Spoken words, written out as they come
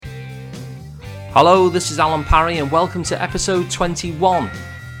Hello, this is Alan Parry and welcome to episode 21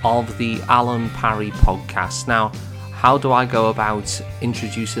 of the Alan Parry podcast. Now, how do I go about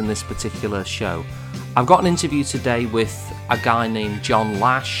introducing this particular show? I've got an interview today with a guy named John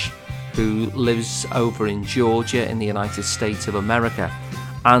Lash who lives over in Georgia in the United States of America.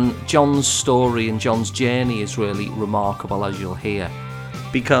 And John's story and John's journey is really remarkable, as you'll hear,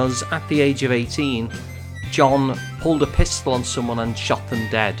 because at the age of 18, John pulled a pistol on someone and shot them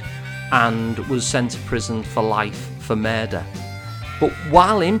dead, and was sent to prison for life for murder. But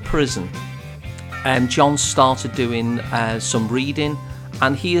while in prison, John started doing some reading,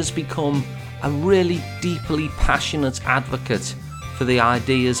 and he has become a really deeply passionate advocate for the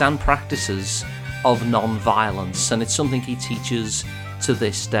ideas and practices of non-violence, and it's something he teaches to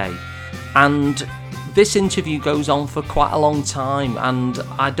this day. And this interview goes on for quite a long time, and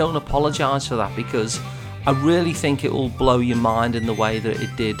I don't apologise for that, because I really think it will blow your mind in the way that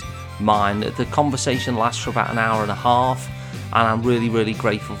it did mine. The conversation lasts for about an hour and a half, and I'm really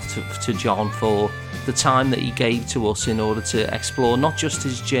grateful to John for the time that he gave to us in order to explore not just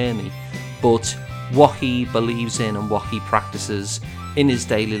his journey, but what he believes in and what he practices in his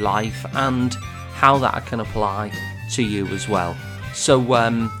daily life, and how that can apply to you as well. So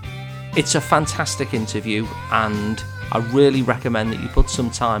it's a fantastic interview, and I really recommend that you put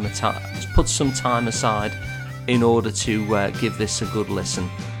some time aside in order to give this a good listen.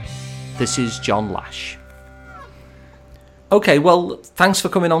 This is John Lash. Okay, well, thanks for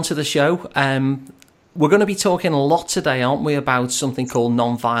coming on to the show. We're going to be talking a lot today, aren't we, about something called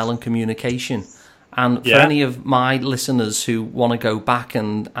nonviolent communication. And for any of my listeners who want to go back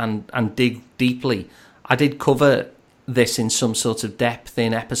and dig deeply, I did cover this in some sort of depth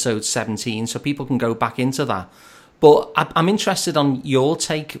in episode 17, so people can go back into that. But I'm interested on your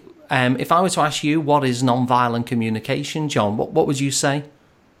take. If I were to ask you, what is nonviolent communication, John, what would you say?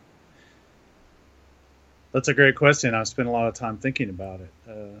 That's a great question. I've spent a lot of time thinking about it.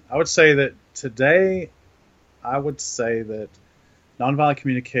 I would say that today, nonviolent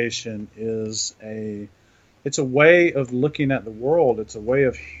communication is it's a way of looking at the world. It's a way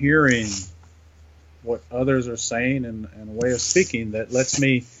of hearing what others are saying and a way of speaking that lets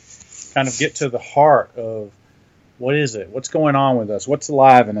me kind of get to the heart of what is it? What's going on with us? What's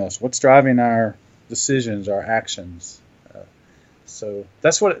alive in us? What's driving our decisions, our actions? So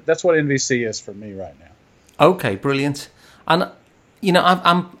that's what NVC is for me right now. Okay, brilliant. And you know,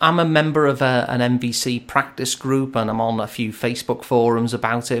 I'm a member of an NVC practice group, and I'm on a few Facebook forums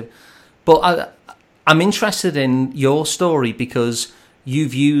about it. But I'm interested in your story because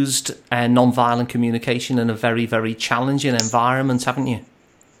you've used nonviolent communication in a very, very challenging environment, haven't you?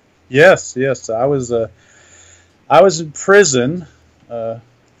 Yes. I was in prison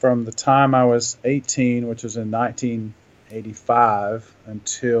from the time I was 18, which was in 1985,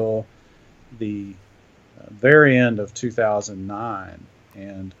 until the very end of 2009.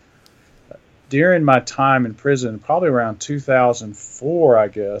 And during my time in prison, probably around 2004, I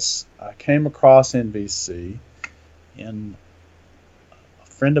guess, I came across NVC, and a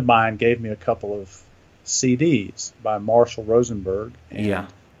friend of mine gave me a couple of CDs by Marshall Rosenberg. And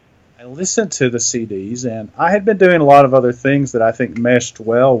I listened to the CDs, and I had been doing a lot of other things that I think meshed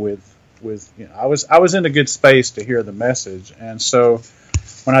well with I was in a good space to hear the message. And so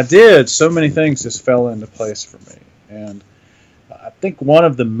when I did, so many things just fell into place for me. And I think one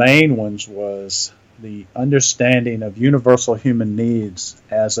of the main ones was the understanding of universal human needs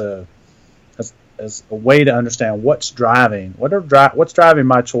as a way to understand what's driving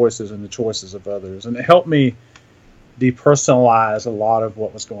my choices and the choices of others. And it helped me depersonalize a lot of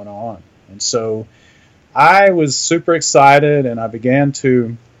what was going on. And so I was super excited, and I began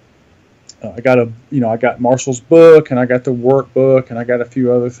to I got Marshall's book, and I got the workbook, and I got a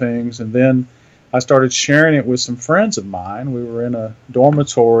few other things, and then I started sharing it with some friends of mine. We were in a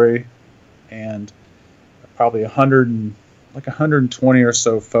dormitory, and probably 120 or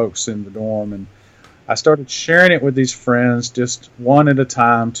so folks in the dorm, and I started sharing it with these friends, just one at a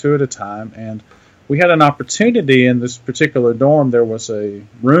time, two at a time, and we had an opportunity in this particular dorm. There was a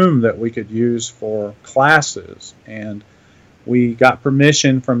room that we could use for classes, and we got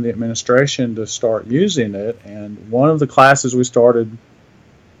permission from the administration to start using it, and one of the classes we started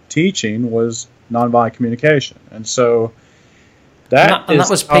teaching was nonviolent communication. And so that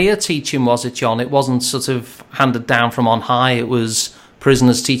was peer teaching, was it, John? It wasn't sort of handed down from on high. It was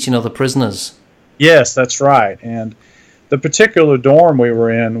prisoners teaching other prisoners. Yes, that's right. And the particular dorm we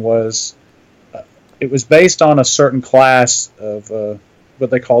were in was based on a certain class of what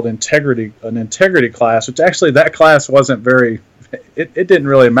they called an integrity class, which actually that class wasn't it didn't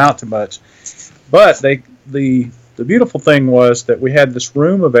really amount to much. But the beautiful thing was that we had this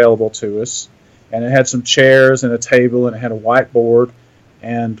room available to us, and it had some chairs and a table, and it had a whiteboard,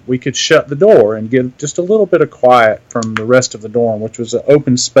 and we could shut the door and get just a little bit of quiet from the rest of the dorm, which was an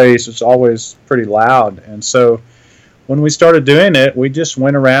open space. It's always pretty loud. And so when we started doing it, we just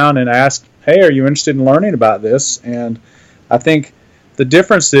went around and asked, hey, are you interested in learning about this? And I think the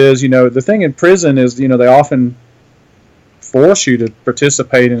difference is, the thing in prison is, they often force you to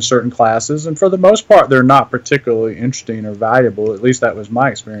participate in certain classes, and for the most part, they're not particularly interesting or valuable. At least that was my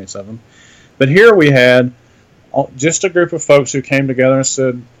experience of them. But here we had just a group of folks who came together and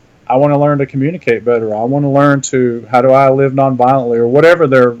said, I want to learn to communicate better. I want to learn how do I live nonviolently, or whatever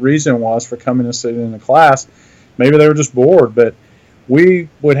their reason was for coming and sitting in the class. Maybe they were just bored, but we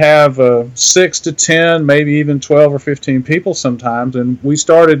would have 6 to 10, maybe even 12 or 15 people sometimes. And we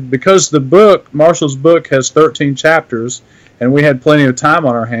started, because the book, Marshall's book, has 13 chapters, and we had plenty of time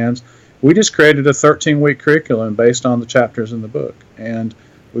on our hands, we just created a 13-week curriculum based on the chapters in the book. And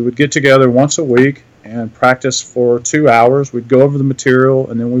we would get together once a week and practice for 2 hours. We'd go over the material,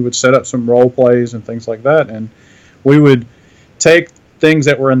 and then we would set up some role plays and things like that. And we would take things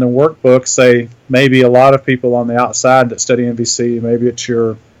that were in the workbook, say maybe a lot of people on the outside that study NVC, maybe it's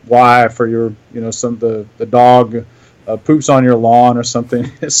your wife or your, the dog poops on your lawn or something.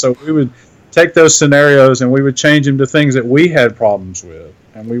 So we would take those scenarios and we would change them to things that we had problems with,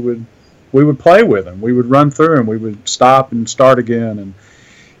 and we would play with them. We would run through them. We would stop and start again, and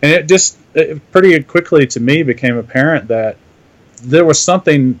it pretty quickly to me became apparent that there was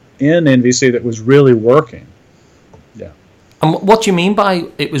something in NVC that was really working. Yeah. And what do you mean by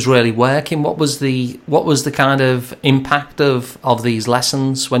it was really working? What was the kind of impact of these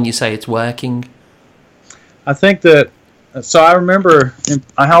lessons when you say it's working? I think that, so I remember,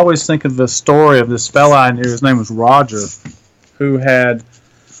 I always think of the story of this fella I knew, his name was Roger, who had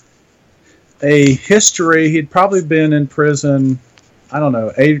a history. He'd probably been in prison,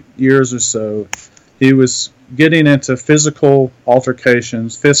 8 years or so. He was getting into physical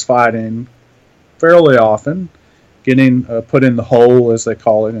altercations, fist fighting fairly often, getting put in the hole, as they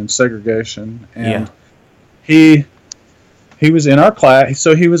call it, in segregation. And he was in our class,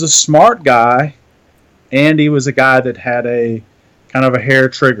 so he was a smart guy, and he was a guy that had a kind of a hair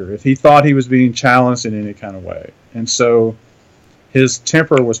trigger if he thought he was being challenged in any kind of way. And so his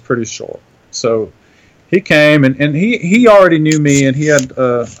temper was pretty short. So he came, and he already knew me, and he had,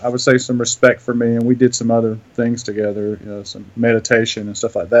 I would say, some respect for me, and we did some other things together, some meditation and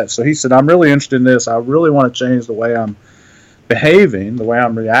stuff like that. So he said, I'm really interested in this. I really want to change the way I'm behaving, the way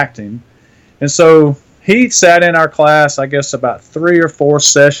I'm reacting. And so he sat in our class, I guess, about 3 or 4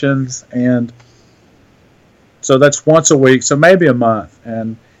 sessions, and so that's once a week, so maybe a month.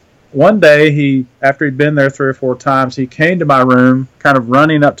 And one day, after he'd been there 3 or 4 times, he came to my room, kind of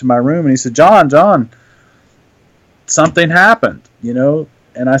running up to my room, and he said, John, something happened,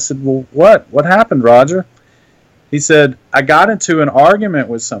 And I said, well, what happened, Roger? He said, I got into an argument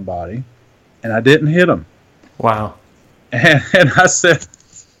with somebody, and I didn't hit him. Wow. And I said,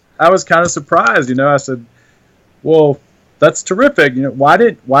 I was kind of surprised, I said, well, that's terrific. Why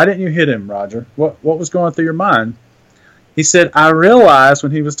didn't you hit him, Roger? What was going through your mind? He said, I realized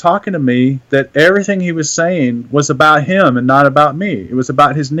when he was talking to me that everything he was saying was about him and not about me. It was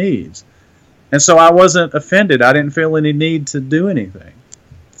about his needs. And so I wasn't offended. I didn't feel any need to do anything.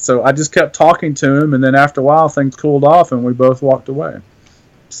 So I just kept talking to him, and then after a while things cooled off and we both walked away.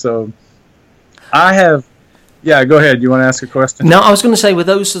 So yeah, go ahead. You want to ask a question? No, I was going to say, were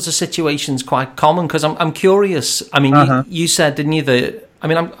those sorts of situations quite common? Because I'm curious. I mean, you said, didn't you, that... I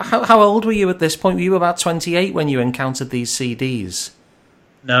mean, how old were you at this point? Were you about 28 when you encountered these CDs?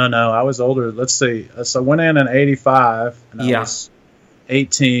 No, I was older. Let's see. So I went in 85, and I was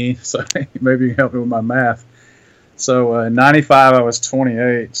 18. So maybe you can help me with my math. So in 95, I was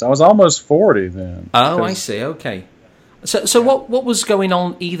 28. So I was almost 40 then. Oh, I see. Okay. So what was going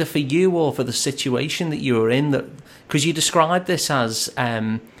on either for you or for the situation that you were in? Because you described this as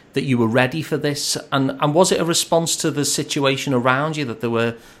that you were ready for this, and was it a response to the situation around you that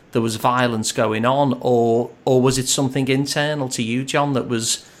there was violence going on, or was it something internal to you, John,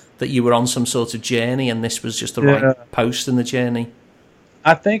 that you were on some sort of journey and this was just the right post in the journey?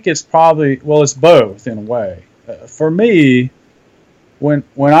 I think it's probably, it's both in a way. For me, when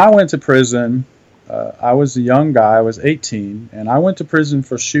I went to prison, I was a young guy. I was 18, and I went to prison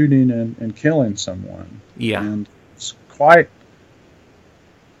for shooting and killing someone. Yeah, and it's quite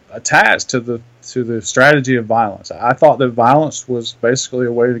attached to the strategy of violence. I thought that violence was basically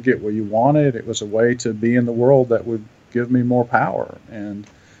a way to get what you wanted. It was a way to be in the world that would give me more power, and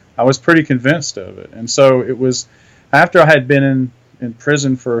I was pretty convinced of it. And so it was after I had been in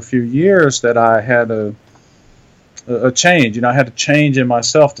prison for a few years that I had a change. I had a change in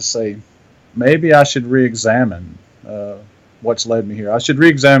myself to say, maybe I should re-examine what's led me here. I should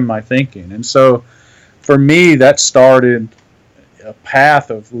re-examine my thinking. And so for me, that started a path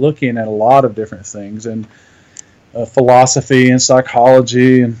of looking at a lot of different things, and philosophy and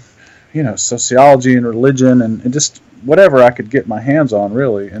psychology and sociology and religion and just whatever I could get my hands on,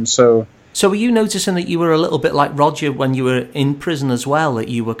 really. And so were you noticing that you were a little bit like Roger when you were in prison as well, that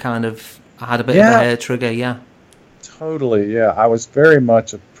you were kind of had a bit of a hair trigger? Yeah, totally. Yeah, I was very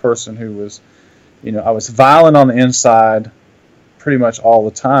much a person who was, I was violent on the inside pretty much all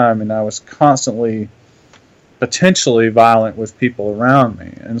the time, and I was constantly potentially violent with people around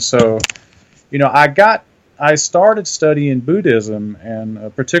me. And so, I started studying Buddhism,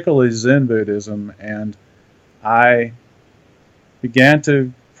 and particularly Zen Buddhism, and I began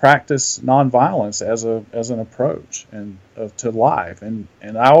to practice nonviolence as an approach and to life. And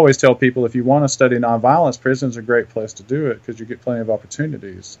I always tell people, if you want to study nonviolence, prison's a great place to do it, because you get plenty of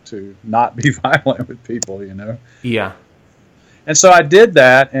opportunities to not be violent with people, Yeah. And so I did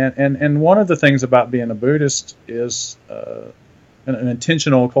that, and one of the things about being a Buddhist is an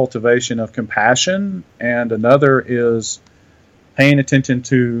intentional cultivation of compassion, and another is paying attention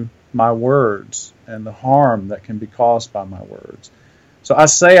to my words and the harm that can be caused by my words. So I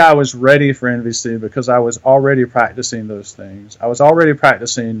say I was ready for NVC because I was already practicing those things. I was already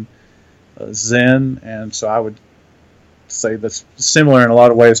practicing Zen, and so I would say that's similar in a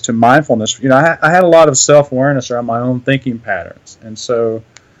lot of ways to mindfulness. I had a lot of self-awareness around my own thinking patterns. And so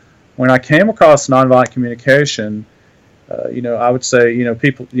when I came across nonviolent communication, I would say,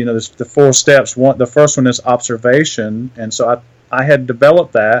 people, there's the 4 steps. The first one is observation. And so I had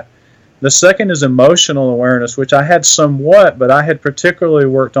developed that. The second is emotional awareness, which I had somewhat, but I had particularly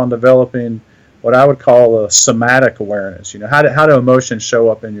worked on developing what I would call a somatic awareness. How do emotions show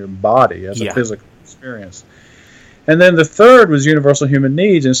up in your body as a physical experience? And then the third was universal human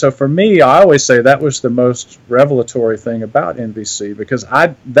needs. And so for me, I always say that was the most revelatory thing about NVC, because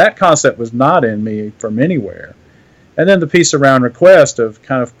that concept was not in me from anywhere. And then the piece around request of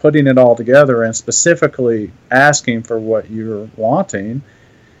kind of putting it all together and specifically asking for what you're wanting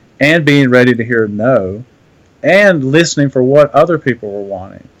and being ready to hear no and listening for what other people were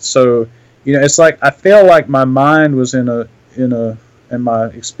wanting. So, it's like I feel like my mind was and my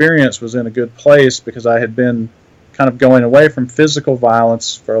experience was in a good place, because I had been kind of going away from physical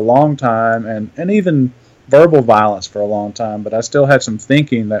violence for a long time and even verbal violence for a long time, but I still had some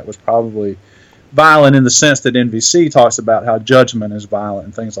thinking that was probably violent in the sense that NVC talks about how judgment is violent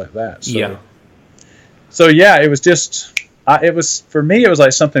and things like that. So it was just, for me, it was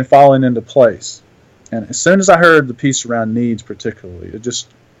like something falling into place. And as soon as I heard the piece around needs particularly, it just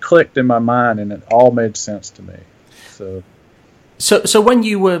clicked in my mind and it all made sense to me. So when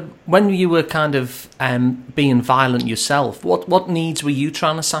you were kind of being violent yourself, what needs were you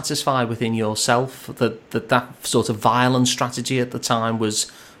trying to satisfy within yourself? That sort of violent strategy at the time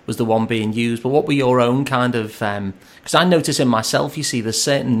was the one being used, but what were your own kind of? Because I notice in myself, you see, there's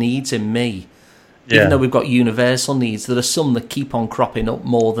certain needs in me, even though we've got universal needs, there are some that keep on cropping up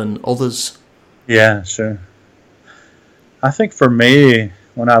more than others. Yeah, sure. I think for me,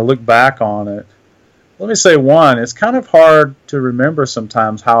 when I look back on it, let me say one, it's kind of hard to remember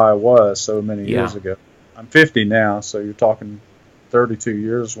sometimes how I was so many years ago. I'm 50 now, so you're talking 32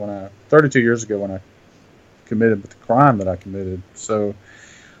 years ago when I committed the crime that I committed. So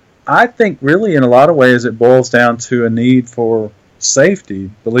I think really in a lot of ways it boils down to a need for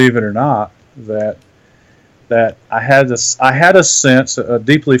safety, believe it or not, that I had a sense, a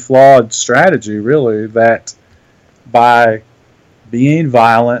deeply flawed strategy really, that by being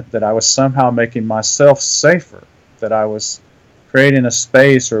violent, that I was somehow making myself safer, that I was creating a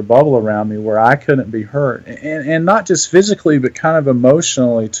space or a bubble around me where I couldn't be hurt, and not just physically, but kind of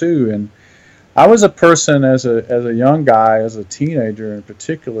emotionally too. And I was a person as a young guy, as a teenager in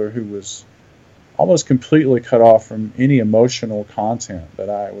particular, who was almost completely cut off from any emotional content that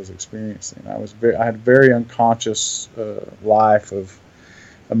I was experiencing. I had a very unconscious life of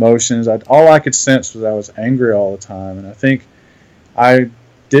emotions. All I could sense was I was angry all the time, and I think I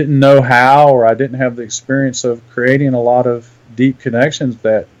didn't know how, or I didn't have the experience of creating a lot of deep connections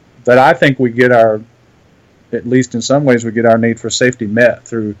that I think we get at least in some ways, we get our need for safety met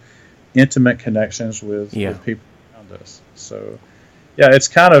through intimate connections with people around us. So, it's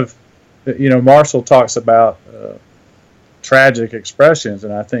kind of, Marshall talks about tragic expressions,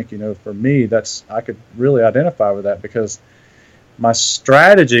 and I think, for me, I could really identify with that, because my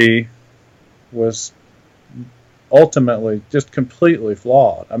strategy was ultimately just completely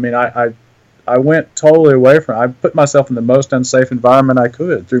flawed. I mean, I went totally away from it. I put myself in the most unsafe environment I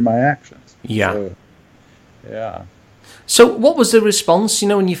could through my actions. Yeah. So, So what was the response,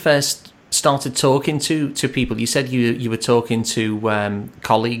 when you first started talking to people? You said you were talking to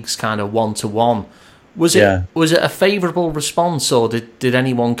colleagues kind of one-to-one. Was it a favourable response, or did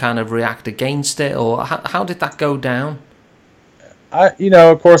anyone kind of react against it, or how did that go down?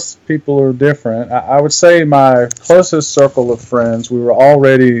 Of course, people are different. I would say my closest circle of friends, we were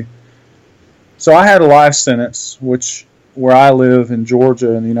already. So I had a life sentence, which where I live in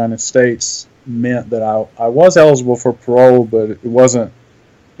Georgia in the United States meant that I was eligible for parole, but it wasn't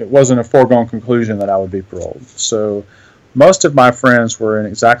a foregone conclusion that I would be paroled. So most of my friends were in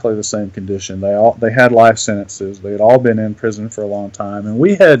exactly the same condition. They had life sentences. They had all been in prison for a long time, and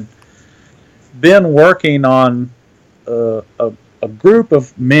we had been working on a group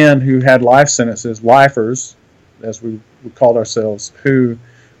of men who had life sentences, lifers, as we called ourselves, who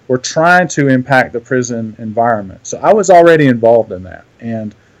were trying to impact the prison environment. So I was already involved in that,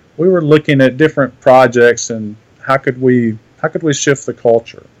 and we were looking at different projects and how could we shift the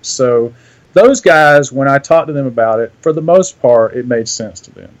culture. So those guys, when I talked to them about it, for the most part, it made sense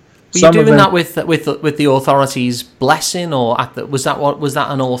to them. Were you doing that with the authorities' blessing, or was that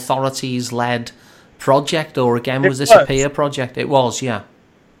an authorities led project, or again was this a peer project? It was, yeah.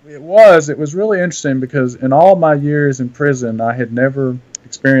 It was. It was really interesting because in all my years in prison, I had never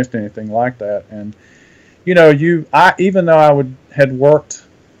experienced anything like that. And even though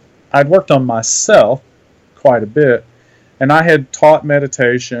I'd worked on myself quite a bit, and I had taught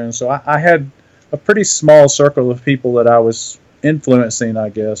meditation, so I had a pretty small circle of people that I was influencing, I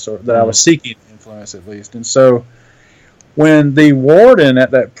guess, or that I was seeking influence at least. And so when the warden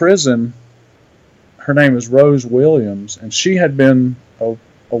at that prison, her name is Rose Williams, and she had been a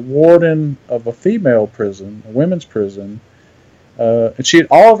warden of a female prison, a women's prison, and she had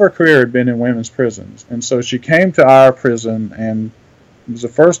all of her career had been in women's prisons. And so she came to our prison, and it was the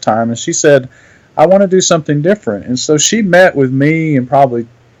first time, and she said, I want to do something different. And so she met with me and probably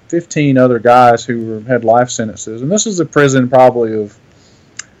 15 other guys who had life sentences. And this is a prison probably of,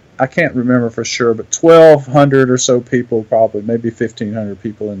 I can't remember for sure, but 1,200 or so people, probably maybe 1,500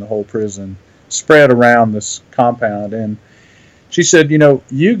 people in the whole prison spread around this compound. And she said,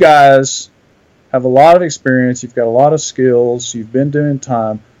 you guys have a lot of experience, you've got a lot of skills, you've been doing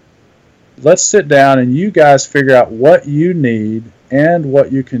time. Let's sit down and you guys figure out what you need and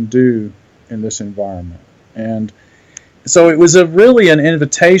what you can do in this environment. And so it was really an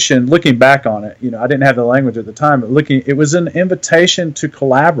invitation, looking back on it, I didn't have the language at the time, but it was an invitation to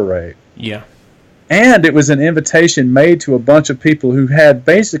collaborate. Yeah. And it was an invitation made to a bunch of people who had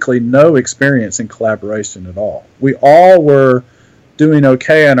basically no experience in collaboration at all. We all were doing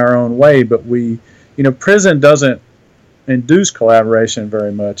okay in our own way, but prison doesn't induce collaboration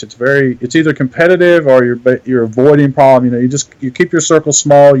very much. It's either competitive or you're avoiding problem. You keep your circle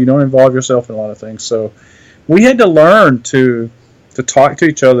small. You don't involve yourself in a lot of things. So we had to learn to talk to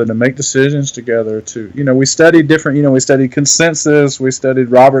each other, to make decisions together. We studied different. We studied consensus. We studied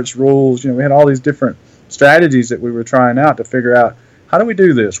Robert's rules. We had all these different strategies that we were trying out to figure out how do we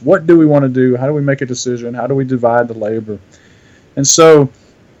do this? What do we want to do? How do we make a decision? How do we divide the labor? And so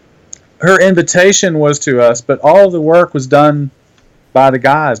her invitation was to us, but all of the work was done by the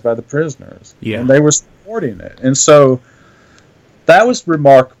guys, by the prisoners. Yeah. And they were supporting it. And so that was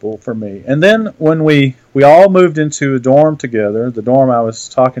remarkable for me. And then when we all moved into a dorm together, the dorm I was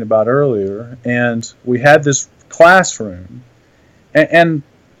talking about earlier, and we had this classroom. And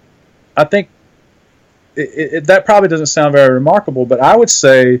I think that probably doesn't sound very remarkable, but I would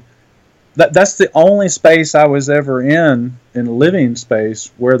say that's the only space I was ever in living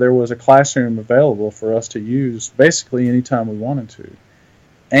space where there was a classroom available for us to use basically anytime we wanted to,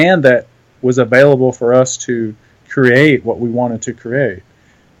 and that was available for us to create what we wanted to create.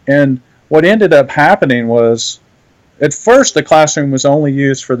 And what ended up happening was, at first the classroom was only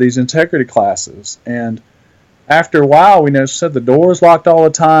used for these integrity classes, and after a while, we said the door was locked all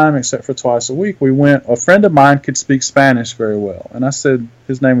the time except for twice a week. A friend of mine could speak Spanish very well. And I said,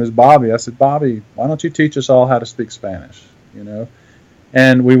 his name was Bobby. I said, Bobby, why don't you teach us all how to speak Spanish?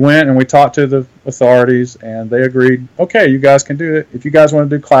 And we went and we talked to the authorities, and they agreed, okay, you guys can do it. If you guys want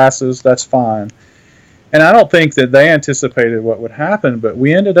to do classes, that's fine. And I don't think that they anticipated what would happen, but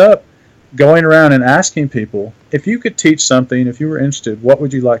we ended up going around and asking people, if you could teach something, if you were interested, what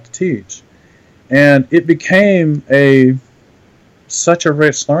would you like to teach? And it became such a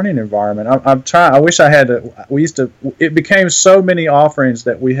rich learning environment. I wish I had to. It became so many offerings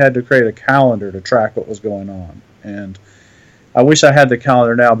that we had to create a calendar to track what was going on. And I wish I had the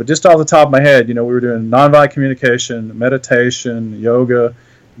calendar now. But just off the top of my head, we were doing nonviolent communication, meditation, yoga,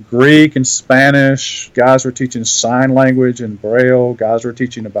 Greek and Spanish. Guys were teaching sign language and Braille. Guys were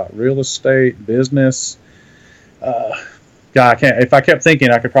teaching about real estate, business. God, I can't. If I kept thinking,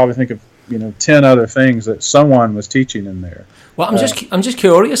 I could probably think of 10 other things that someone was teaching in there. Well, I'm just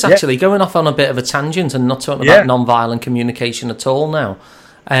curious, actually, going off on a bit of a tangent and not talking about non-violent communication at all now.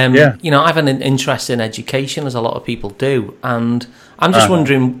 I have an interest in education, as a lot of people do, and I'm just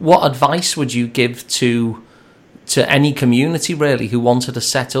wondering, what advice would you give to any community, really, who wanted to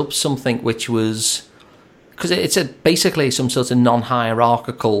set up something which was... Because it's basically some sort of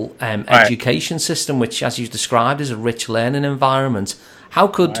non-hierarchical education system, which, as you described, is a rich learning environment. How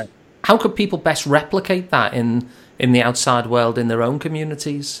could people best replicate that in the outside world, in their own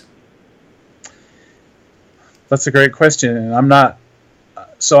communities? That's a great question, and I'm not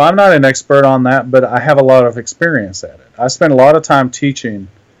an expert on that, but I have a lot of experience at it. I spend a lot of time teaching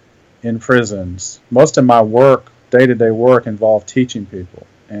in prisons. Most of my work, day-to-day work, involved teaching people.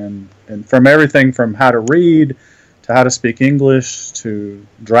 And from everything from how to read to how to speak English to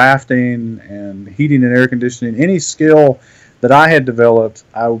drafting and heating and air conditioning, any skill that I had developed,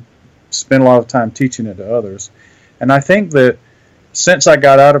 I spent a lot of time teaching it to others. And I think that since I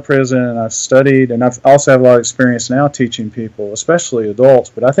got out of prison and I've studied, and I've also have a lot of experience now teaching people, especially adults,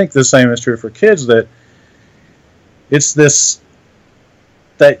 but I think the same is true for kids, that it's this,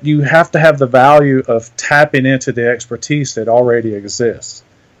 that you have to have the value of tapping into the expertise that already exists.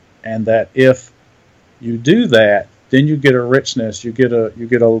 And that if you do that, then you get a richness, you get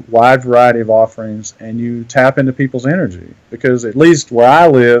a wide variety of offerings, and you tap into people's energy. Because at least where I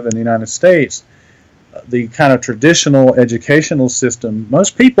live in the United States, the kind of traditional educational system,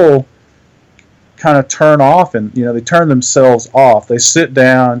 most people kind of turn off, and they turn themselves off. They sit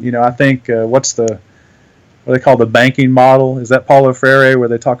down. I think what they call the banking model, is that Paulo Freire, where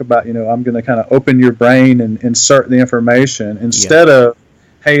they talk about I'm going to kind of open your brain and insert the information instead of,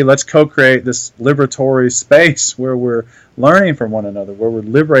 hey, let's co-create this liberatory space where we're learning from one another, where we're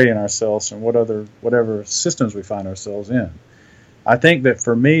liberating ourselves from whatever systems we find ourselves in. I think that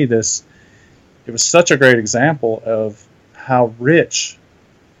for me, it was such a great example of how rich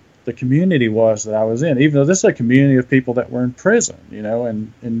the community was that I was in, even though this is a community of people that were in prison,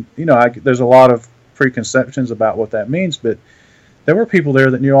 there's a lot of preconceptions about what that means, but there were people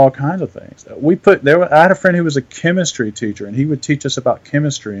there that knew all kinds of things. I had a friend who was a chemistry teacher, and he would teach us about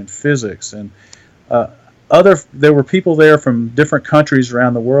chemistry and physics. And there were people there from different countries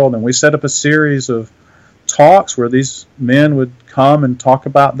around the world, and we set up a series of talks where these men would come and talk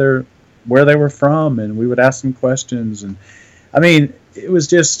about where they were from, and we would ask them questions. And I mean, it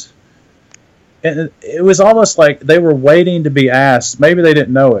was almost like they were waiting to be asked. Maybe they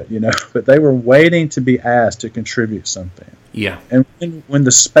didn't know it, but they were waiting to be asked to contribute something. Yeah. And when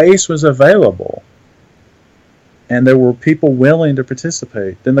the space was available and there were people willing to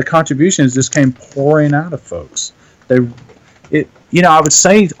participate, then the contributions just came pouring out of folks. I would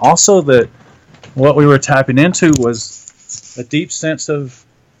say also that what we were tapping into was a deep sense of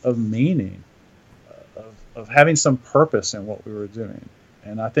meaning, of having some purpose in what we were doing.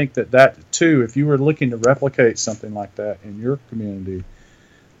 And I think that too, if you were looking to replicate something like that in your community,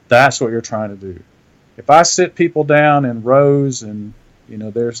 that's what you're trying to do. If I sit people down in rows and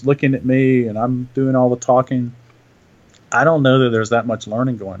they're looking at me and I'm doing all the talking, I don't know that there's that much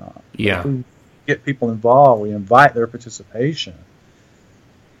learning going on. Yeah. If we get people involved, we invite their participation,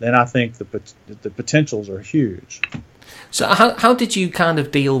 then I think the potentials are huge. So how did you kind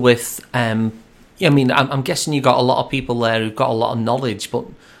of deal with? I'm guessing you got a lot of people there who've got a lot of knowledge, but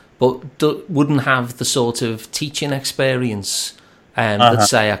wouldn't have the sort of teaching experience that,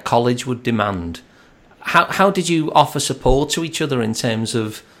 say, a college would demand. How did you offer support to each other in terms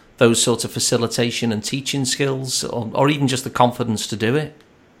of those sorts of facilitation and teaching skills, or even just the confidence to do it?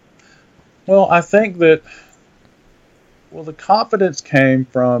 Well, I think that the confidence came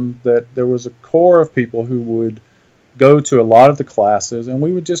from that there was a core of people who would go to a lot of the classes, and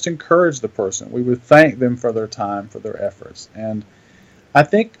we would just encourage the person. We would thank them for their time, for their efforts. And I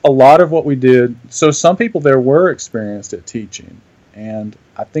think a lot of what we did, so some people there were experienced at teaching, and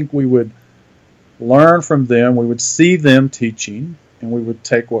I think we would learn from them. We would see them teaching, and we would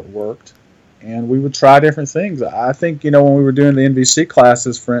take what worked, and we would try different things. I think, when we were doing the NVC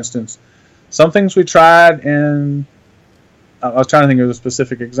classes, for instance, some things we tried, and I was trying to think of a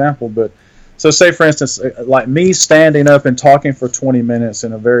specific example, but so say, for instance, like me standing up and talking for 20 minutes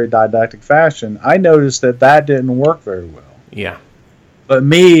in a very didactic fashion, I noticed that didn't work very well. Yeah. But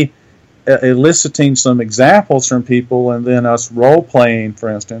me eliciting some examples from people and then us role-playing, for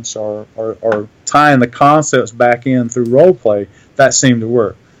instance, or tying the concepts back in through role-play, that seemed to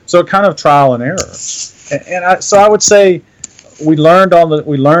work. So kind of trial and error. So I would say we learned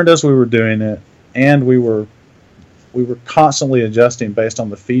as we were doing it, and we were we were constantly adjusting based on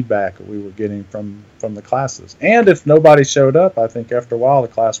the feedback that we were getting from the classes. And if nobody showed up, I think after a while the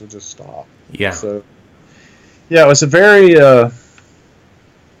class would just stop. Yeah. So yeah, it was a very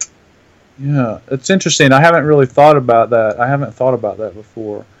it's interesting. I haven't really thought about that. I haven't thought about that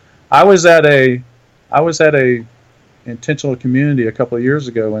before. I was at a intentional community a couple of years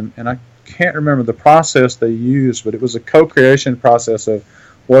ago, and I can't remember the process they used, but it was a co-creation process of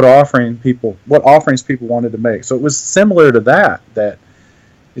what offerings people wanted to make. So it was similar to that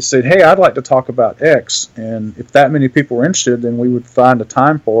you said, hey, I'd like to talk about X, and if that many people were interested, then we would find a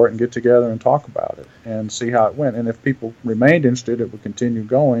time for it and get together and talk about it and see how it went. And if people remained interested, it would continue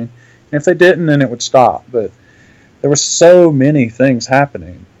going. And if they didn't, then it would stop. But there were so many things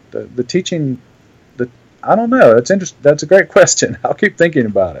happening. The teaching, I don't know. It's interesting. That's a great question. I'll keep thinking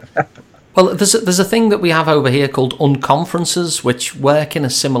about it. Well, there's a thing that we have over here called unconferences, which work in a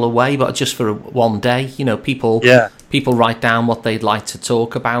similar way, but just for one day. People write down what they'd like to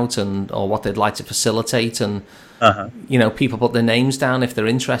talk about or what they'd like to facilitate, and people put their names down if they're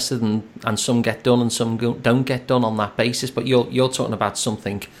interested, and some get done and some don't get done on that basis. But you're talking about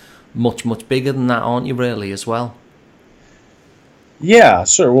something much, much bigger than that, aren't you, really, as well? Yeah,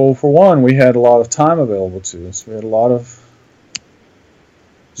 sure. Well, for one, we had a lot of time available to us. We had a lot of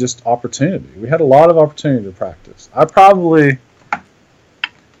just opportunity. We had a lot of opportunity to practice.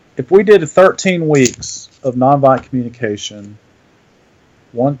 If we did 13 weeks of nonviolent communication,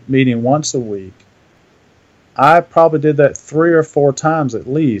 one meeting once a week, I probably did that 3 or 4 times at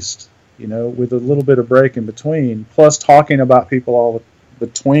least, with a little bit of break in between, plus talking about people all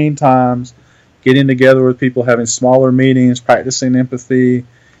between times, getting together with people, having smaller meetings, practicing empathy,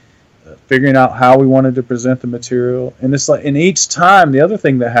 figuring out how we wanted to present the material. And it's like, in each time, the other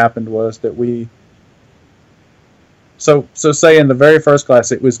thing that happened was that so say in the very first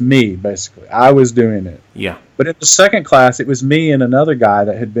class, it was me, basically. I was doing it. Yeah. But in the second class, it was me and another guy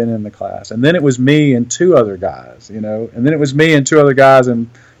that had been in the class. And then it was me and 2 other guys, and then it was me and 2 other guys and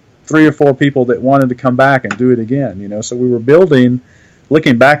 3 or 4 people that wanted to come back and do it again, So we were building,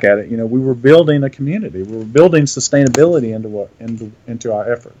 looking back at it, we were building a community. We were building sustainability into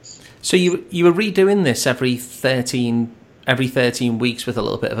our efforts. So you were redoing this every 13 weeks with a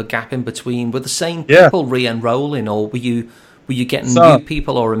little bit of a gap in between. Were the same people re-enrolling, or were you getting new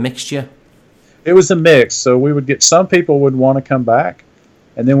people, or a mixture? It was a mix. So we would get some people would want to come back,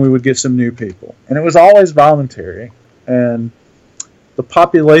 and then we would get some new people. And it was always voluntary. And the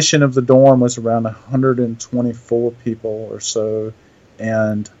population of the dorm was around 124 people or so,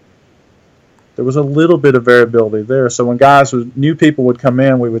 and there was a little bit of variability there. So when new people would come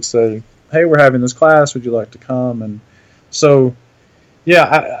in, we would say, hey, we're having this class, would you like to come? And so,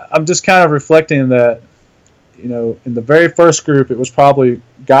 I'm just kind of reflecting that, in the very first group, it was probably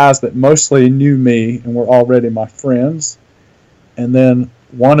guys that mostly knew me and were already my friends. And then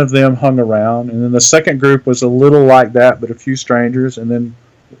one of them hung around. And then the second group was a little like that, but a few strangers. And then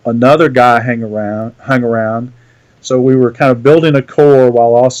another guy hung around. So we were kind of building a core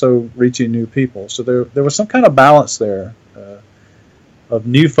while also reaching new people. So there was some kind of balance there of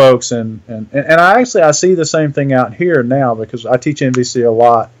new folks, and I see the same thing out here now, because I teach NVC a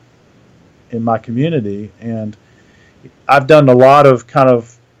lot in my community, and I've done a lot of kind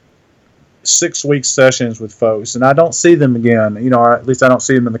of 6-week sessions with folks, and I don't see them again, or at least I don't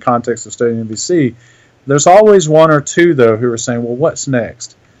see them in the context of studying NVC. There's always 1 or 2 though who are saying, well, what's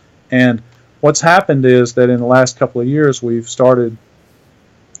next? And what's happened is that in the last couple of years, we've started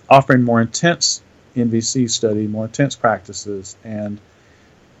offering more intense NVC study, more intense practices, and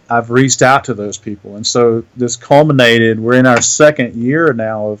I've reached out to those people. And so this culminated, we're in our second year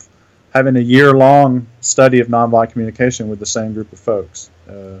now of having a year-long study of nonviolent communication with the same group of folks,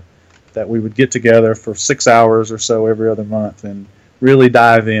 that we would get together for 6 hours or so every other month and really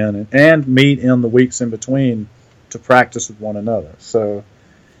dive in and meet in the weeks in between to practice with one another. So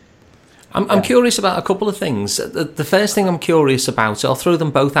I'm curious about a couple of things. The first thing I'm curious about, I'll throw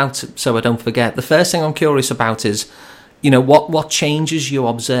them both out so I don't forget. The first thing I'm curious about is, what changes you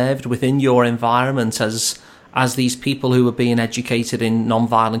observed within your environment as these people who were being educated in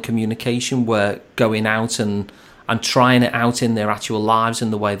nonviolent communication were going out and trying it out in their actual lives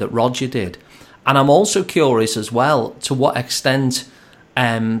in the way that Roger did. And I'm also curious as well to what extent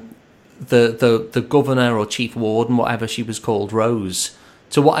the governor or chief warden, whatever she was called, Rose,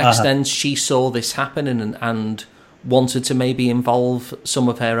 to what extent she saw this happening and wanted to maybe involve some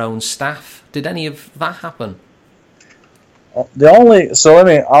of her own staff. Did any of that happen? I'll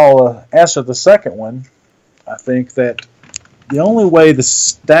answer the second one. I think that the only way the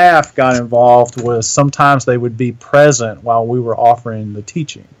staff got involved was sometimes they would be present while we were offering the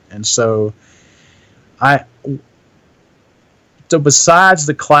teaching. And so So besides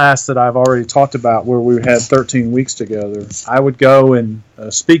the class that I've already talked about where we had 13 weeks together, I would go and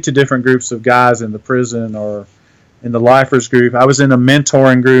speak to different groups of guys in the prison or in the lifers group. I was in a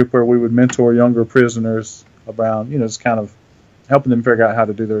mentoring group where we would mentor younger prisoners around, just kind of helping them figure out how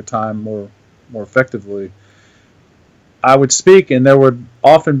to do their time more effectively. I would speak, and there would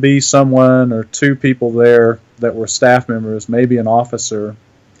often be someone or two people there that were staff members, maybe an officer.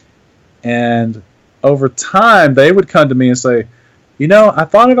 And over time, they would come to me and say, I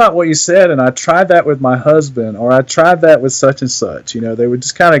thought about what you said, and I tried that with my husband, or I tried that with such and such. They would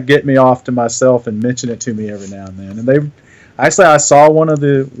just kind of get me off to myself and mention it to me every now and then. And I saw one of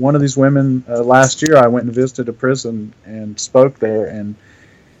these women last year. I went and visited a prison and spoke there, and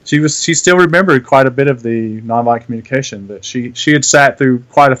she still remembered quite a bit of the nonviolent communication. That she had sat through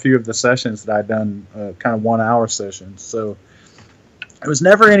quite a few of the sessions that I'd done, kind of 1 hour sessions. So it was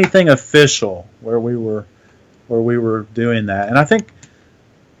never anything official where we were doing that. And I think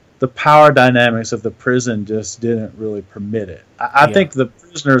the power dynamics of the prison just didn't really permit it. I think the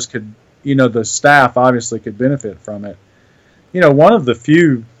prisoners could, the staff obviously could benefit from it. One of the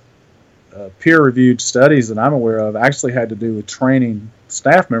few peer-reviewed studies that I'm aware of actually had to do with training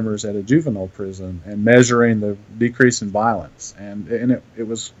staff members at a juvenile prison and measuring the decrease in violence. And it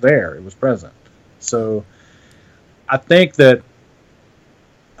was there. It was present. So I think that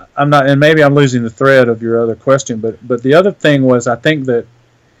I'm not, and maybe I'm losing the thread of your other question, but the other thing was, I think that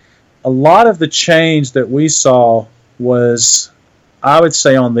a lot of the change that we saw was, I would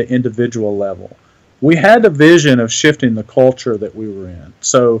say, on the individual level. We had a vision of shifting the culture that we were in.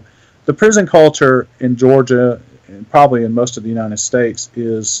 So the prison culture in Georgia, and probably in most of the United States,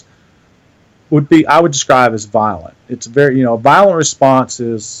 I would describe as violent. It's very, a violent response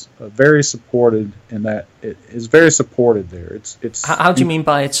is very supported in that it is very supported there. It's. How do you mean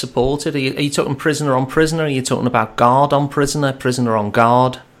by it's supported? Are you talking prisoner on prisoner? Are you talking about guard on prisoner, prisoner on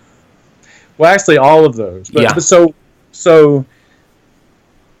guard? Well, actually, all of those. But so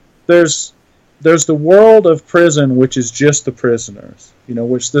there's the world of prison, which is just the prisoners.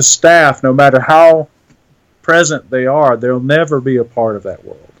 Which the staff, no matter how present they are, they'll never be a part of that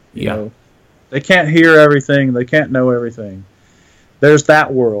world. You know? They can't hear everything. They can't know everything. There's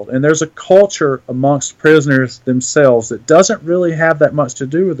that world. And there's a culture amongst prisoners themselves that doesn't really have that much to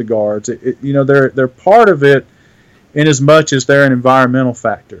do with the guards. They're part of it in as much as they're an environmental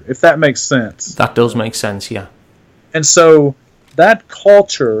factor, if that makes sense. That does make sense, yeah. And so that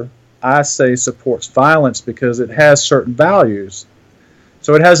culture, I say, supports violence because it has certain values.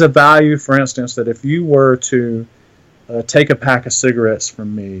 So it has a value, for instance, that if you were to take a pack of cigarettes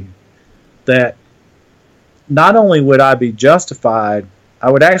from me, that not only would I be justified,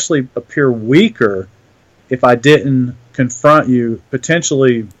 I would actually appear weaker if I didn't confront you,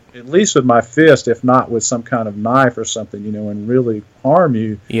 potentially at least with my fist, if not with some kind of knife or something, and really harm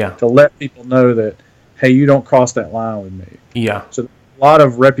you, to let people know that, hey, you don't cross that line with me. Yeah. So a lot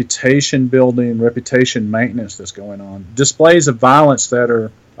of reputation building, reputation maintenance that's going on. Displays of violence that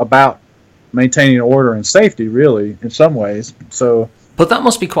are about maintaining order and safety, really, in some ways. So. But that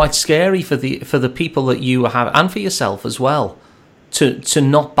must be quite scary for the people that you have, and for yourself as well, to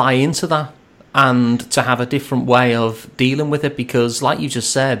not buy into that and to have a different way of dealing with it, because, like you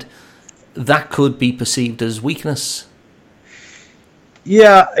just said, that could be perceived as weakness.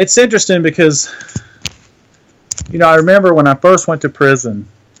 Yeah, it's interesting because, I remember when I first went to prison,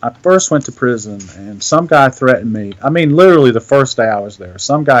 and some guy threatened me. I mean, literally the first day I was there,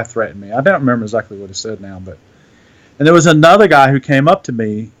 some guy threatened me. I don't remember exactly what he said now, and there was another guy who came up to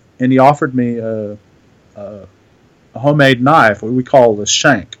me, and he offered me a homemade knife, what we call a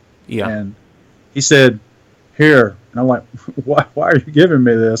shank. Yeah. And he said, "Here." And I'm like, why are you giving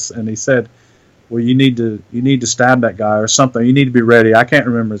me this? And he said, "Well, you need to stab that guy or something. You need to be ready." I can't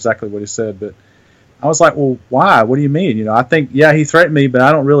remember exactly what he said, but I was like, "Well, why? What do you mean?" I think, he threatened me, but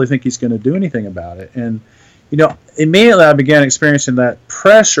I don't really think he's going to do anything about it. And immediately I began experiencing that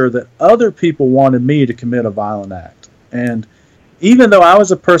pressure that other people wanted me to commit a violent act. And even though I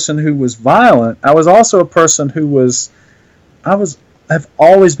was a person who was violent, I was also a person who have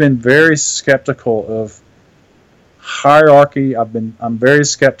always been very skeptical of hierarchy. I'm very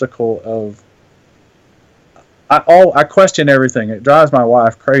skeptical of. I question everything. It drives my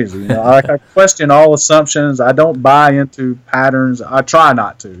wife crazy. I question all assumptions. I don't buy into patterns. I try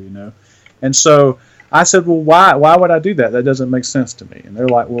not to. And so I said, well, why would I do that? That doesn't make sense to me. And they're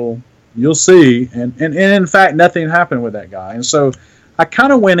like, well, you'll see. And in fact, nothing happened with that guy. And so I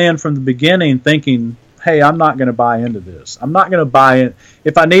kind of went in from the beginning thinking, hey, I'm not going to buy into this. I'm not going to buy in.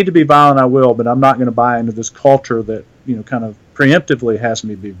 If I need to be violent, I will, but I'm not going to buy into this culture that, kind of preemptively has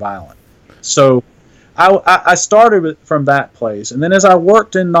me be violent. So I started from that place, and then as I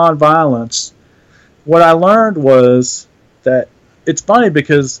worked in nonviolence, what I learned was that it's funny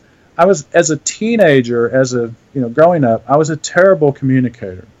because I was, as a teenager, growing up, I was a terrible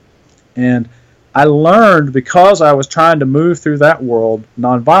communicator, and I learned, because I was trying to move through that world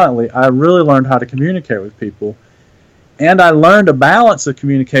nonviolently, I really learned how to communicate with people, and I learned a balance of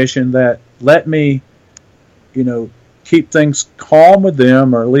communication that let me, keep things calm with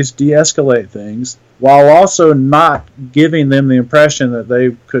them, or at least de-escalate things, while also not giving them the impression that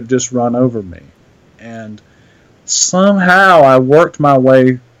they could just run over me. And somehow I worked my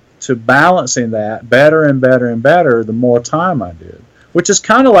way to balancing that better and better and better the more time I did, which is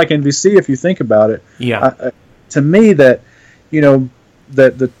kind of like NVC if you think about it. Yeah. To me, that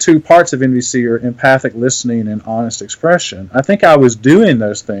that the two parts of NVC are empathic listening and honest expression. I think I was doing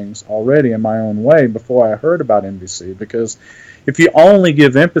those things already in my own way before I heard about NVC, because if you only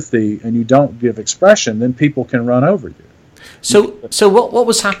give empathy and you don't give expression, then people can run over you. So what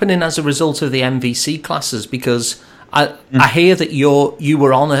was happening as a result of the MVC classes? Because I hear that you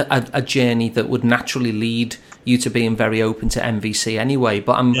were on a journey that would naturally lead you to being very open to MVC anyway.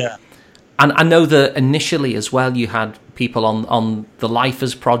 But and I know that initially as well you had people on the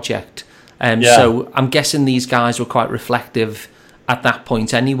Lifers project. So I'm guessing these guys were quite reflective at that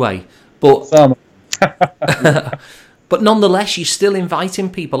point anyway. But but nonetheless, you're still inviting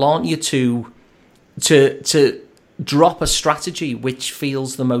people, aren't you, to drop a strategy which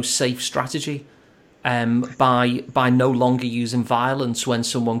feels the most safe strategy, by no longer using violence when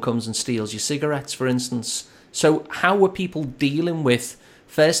someone comes and steals your cigarettes, for instance. So how were people dealing with,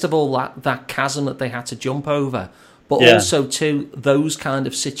 first of all, that chasm that they had to jump over, but also to those kind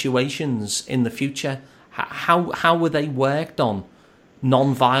of situations in the future? How were they worked on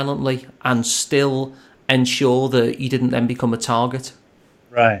non-violently and still ensure that you didn't then become a target?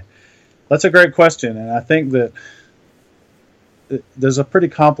 Right. That's a great question, and I think that there's a pretty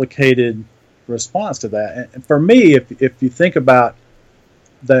complicated response to that. And for me, if you think about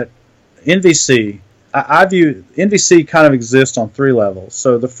that, NVC, I view NVC kind of exists on three levels.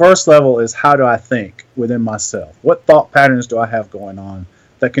 So the first level is, how do I think within myself? What thought patterns do I have going on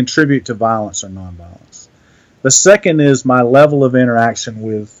that contribute to violence or nonviolence? The second is my level of interaction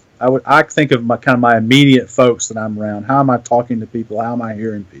with, I think of my immediate folks that I'm around. How am I talking to people? How am I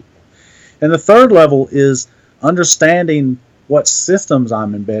hearing people? And the third level is understanding what systems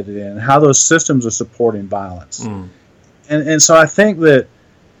I'm embedded in, how those systems are supporting violence. And so I think that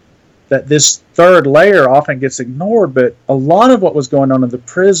this third layer often gets ignored, but a lot of what was going on in the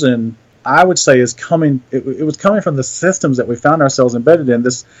prison, I would say, is coming. It was coming from the systems that we found ourselves embedded in.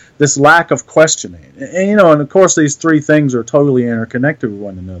 This lack of questioning, and of course, these three things are totally interconnected with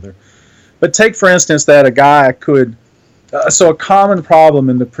one another. But take, for instance, that a guy could. So a common problem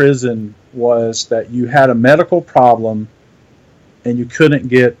in the prison was that you had a medical problem, and you couldn't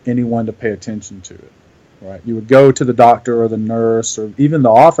get anyone to pay attention to it. Right? You would go to the doctor or the nurse or even the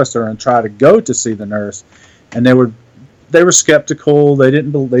officer and try to go to see the nurse, and they were skeptical.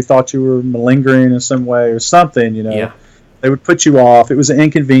 They thought you were malingering in some way or something. They would put you off. It was an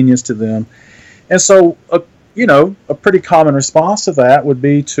inconvenience to them, and so a pretty common response to that would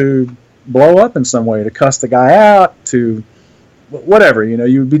be to blow up in some way, to cuss the guy out, to whatever.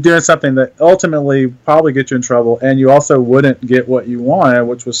 You would be doing something that ultimately probably get you in trouble, and you also wouldn't get what you wanted,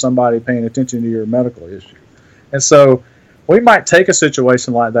 which was somebody paying attention to your medical issue. And so we might take a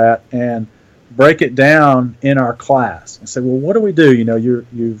situation like that and break it down in our class and say, well, what do we do?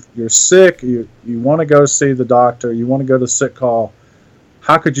 You're sick, you want to go see the doctor, you want to go to sick call.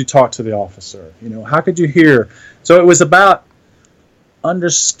 How could you talk to the officer? How could you hear? So it was about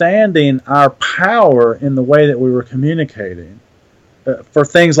understanding our power in the way that we were communicating. For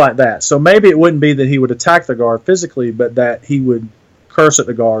things like that. So maybe it wouldn't be that he would attack the guard physically, but that he would curse at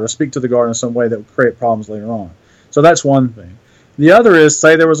the guard or speak to the guard in some way that would create problems later on. So that's one thing. The other is,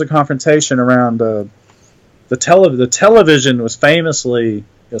 say there was a confrontation around the television was famously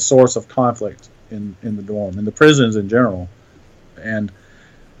a source of conflict in the dorm, in the prisons in general. And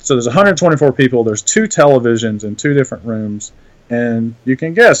so there's 124 people, there's 2 televisions in 2 different rooms, and you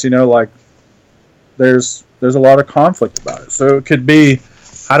can guess, there's a lot of conflict about it. So it could be,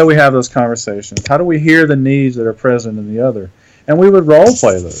 how do we have those conversations? How do we hear the needs that are present in the other? And we would role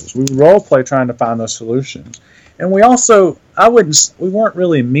play those. We would role play trying to find those solutions. And we also, we weren't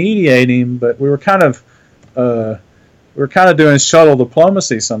really mediating, but we were kind of doing shuttle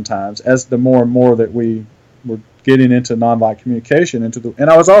diplomacy sometimes, as the more and more that we were getting into nonviolent communication. And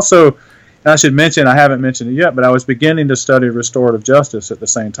I was also, and I should mention, I haven't mentioned it yet, but I was beginning to study restorative justice at the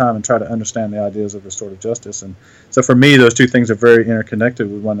same time and try to understand the ideas of restorative justice. And so for me, those two things are very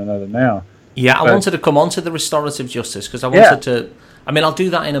interconnected with one another now. Yeah, I wanted to come on to the restorative justice because I wanted to. I mean, I'll do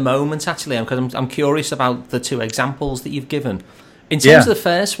that in a moment, actually, because I'm curious about the two examples that you've given. In terms of the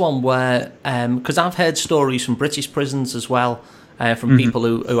first one, where because I've heard stories from British prisons as well, from people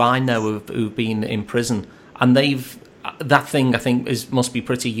who I know who've been in prison, and that thing I think must be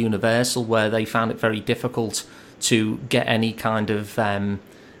pretty universal, where they found it very difficult to get any kind of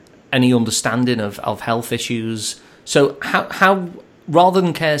any understanding of health issues. So how rather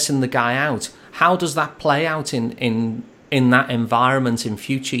than cursing the guy out, how does that play out in that environment in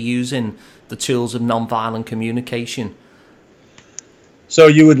future using the tools of nonviolent communication? So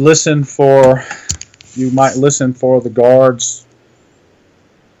you might listen for the guards.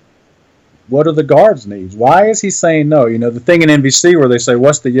 What are the guards' needs? Why is he saying no? The thing in NVC where they say,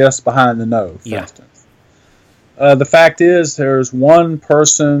 what's the yes behind the no, for instance. The fact is there's one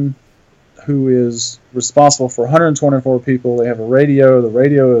person who is responsible for 124 people. They have a radio. The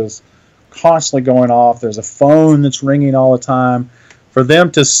radio is constantly going off. There's a phone that's ringing all the time. For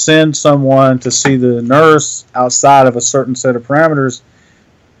them to send someone to see the nurse outside of a certain set of parameters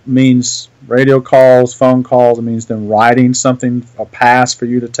means radio calls, phone calls. It means them writing something, a pass for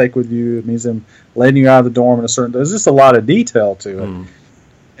you to take with you. It means them letting you out of the dorm in a certain. There's just a lot of detail to it.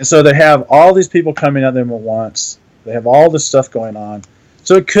 And so they have all these people coming at them at once. They have all this stuff going on.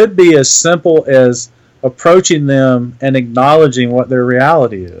 So it could be as simple as approaching them and acknowledging what their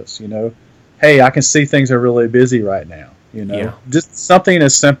reality is. Hey, I can see things are really busy right now. Just something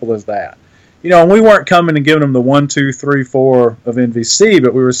as simple as that. And we weren't coming and giving them the 1, 2, 3, 4 of NVC,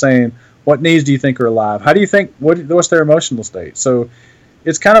 but we were saying, what needs do you think are alive? How do you think, what's their emotional state? So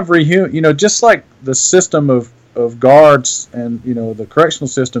it's kind of just like the system of guards and, the correctional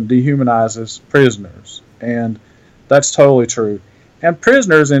system dehumanizes prisoners. And that's totally true. And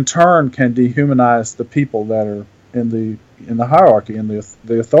prisoners, in turn, can dehumanize the people that are in the hierarchy, in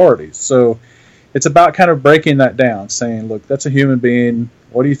the authorities. So it's about kind of breaking that down, saying, look, that's a human being.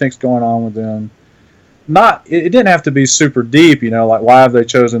 What do you think's going on with them? It didn't have to be super deep, like why have they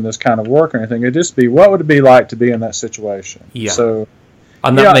chosen this kind of work or anything. It'd just be, what would it be like to be in that situation? Yeah. So,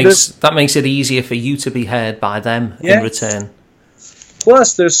 and that makes it easier for you to be heard by them in return.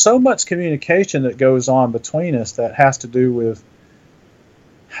 Plus, there's so much communication that goes on between us that has to do with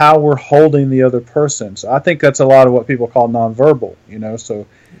how we're holding the other person. So I think that's a lot of what people call nonverbal, So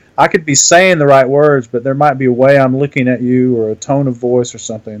I could be saying the right words, but there might be a way I'm looking at you or a tone of voice or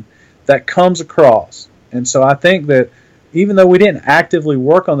something that comes across. And so I think that even though we didn't actively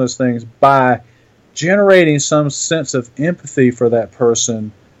work on those things, by generating some sense of empathy for that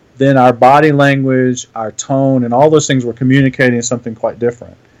person, then our body language, our tone, and all those things were communicating something quite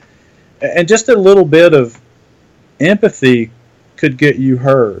different. And just a little bit of empathy could get you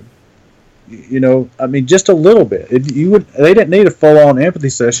heard. Just a little bit. They didn't need a full-on empathy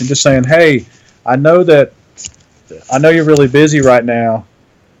session. Just saying, hey, I know you're really busy right now.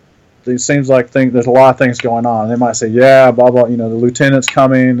 It seems like there's a lot of things going on. They might say, yeah, blah blah. The lieutenant's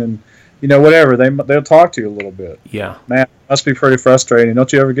coming, and whatever. They'll talk to you a little bit. Yeah, man, it must be pretty frustrating.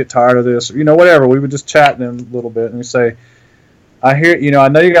 Don't you ever get tired of this? Whatever. We would just chat them a little bit, and we say, I hear, I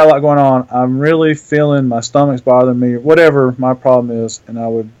know you got a lot going on. I'm really feeling my stomach's bothering me. Whatever my problem is, and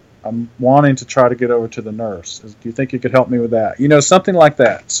I'm wanting to try to get over to the nurse. Do you think you could help me with that? Something like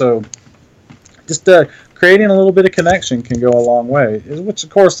that. So just creating a little bit of connection can go a long way, which, of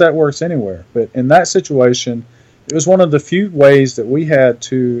course, that works anywhere. But in that situation, it was one of the few ways that we had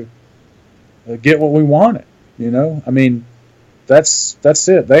to get what we wanted. That's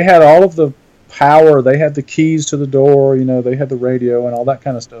it. They had all of the power. They had the keys to the door. They had the radio and all that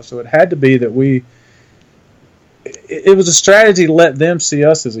kind of stuff. So it had to be that it was a strategy to let them see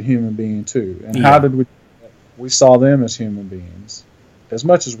us as a human being too. And how did we saw them as human beings as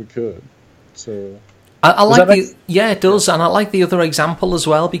much as we could. So I like it does, and I like the other example as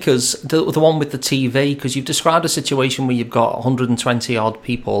well, because the one with the TV, because you've described a situation where you've got 120 odd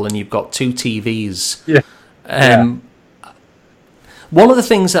people and you've got 2 TVs. One of the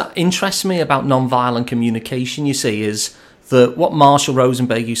things that interests me about nonviolent communication, you see, is that what Marshall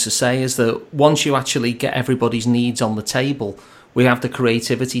Rosenberg used to say is that once you actually get everybody's needs on the table, we have the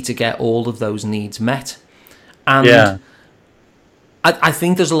creativity to get all of those needs met. And I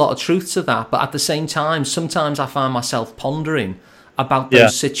think there's a lot of truth to that, but at the same time, sometimes I find myself pondering about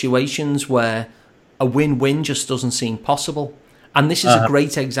those situations where a win-win just doesn't seem possible. And this is a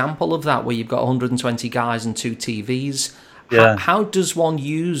great example of that, where you've got 120 guys and 2 TVs. How does one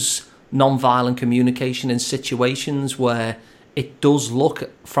use non-violent communication in situations where it does look,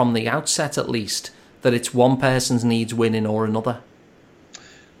 from the outset at least, that it's one person's needs winning or another?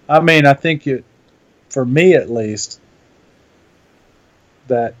 I think for me at least,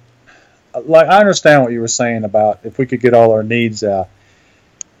 that like I understand what you were saying about if we could get all our needs out.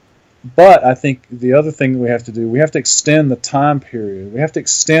 But I think the other thing we have to do, we have to extend the time period. We have to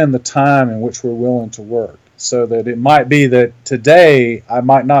extend the time in which we're willing to work, so that it might be that today I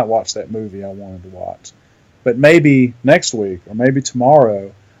might not watch that movie I wanted to watch, but maybe next week or maybe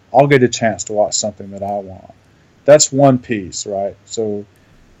tomorrow I'll get a chance to watch something that I want. That's one piece, right? So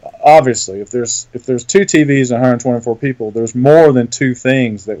obviously, if there's two TVs and 124 people, there's more than two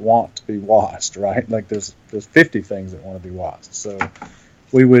things that want to be watched, right? Like there's 50 things that want to be watched. So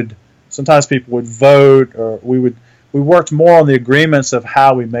we would sometimes people would vote, or we worked more on the agreements of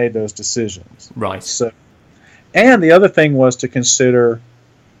how we made those decisions. Right. So, and the other thing was to consider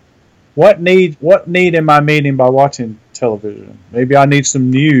what need am I meeting by watching television? Maybe I need some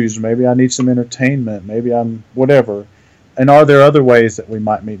news. Maybe I need some entertainment. Maybe I'm whatever. And are there other ways that we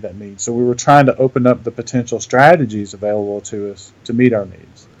might meet that need? So we were trying to open up the potential strategies available to us to meet our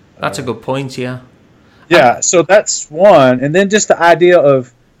needs. That's a good point, yeah. Yeah, so that's one. And then just the idea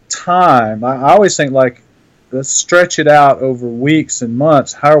of time. I always think, like, let's stretch it out over weeks and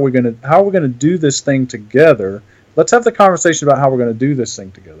months. How are we going to do this thing together? Let's have the conversation about how we're going to do this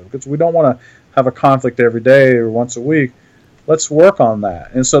thing together, because we don't want to have a conflict every day or once a week. Let's work on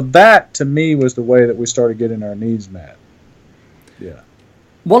that. And so that, to me, was the way that we started getting our needs met. Yeah.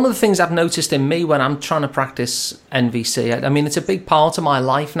 One of the things I've noticed in me when I'm trying to practice NVC, I mean, it's a big part of my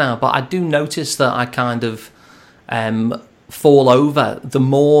life now, but I do notice that I kind of fall over the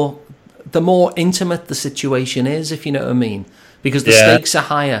more intimate the situation is, if you know what I mean, because the stakes are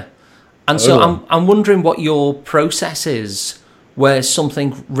higher. And so I'm wondering what your process is where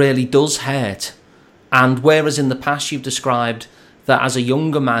something really does hurt, and whereas in the past you've described that as a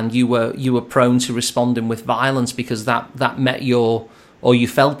younger man you were prone to responding with violence because that met your, or you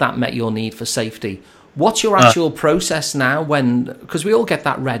felt that met your need for safety. What's your actual process now because we all get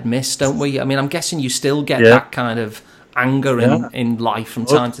that red mist, don't we? I mean, I'm guessing you still get that kind of anger in life from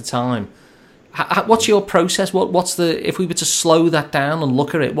time to time. What's your process? What's if we were to slow that down and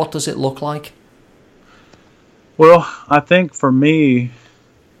look at it, what does it look like? Well, I think for me,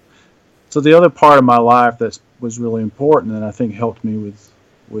 so the other part of my life that was really important and I think helped me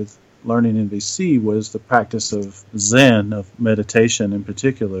with learning NVC was the practice of Zen, of meditation in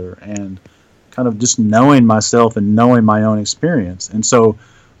particular, and kind of just knowing myself and knowing my own experience. And so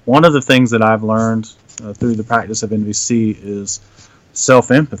one of the things that I've learned through the practice of NVC is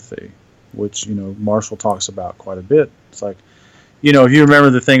self-empathy, which, Marshall talks about quite a bit. It's like, if you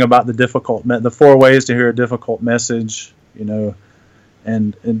remember the thing about the 4 ways to hear a difficult message,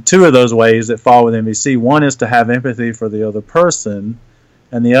 and two of those ways that fall with NVC, one is to have empathy for the other person,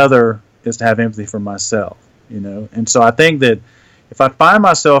 and the other is to have empathy for myself, And so I think that if I find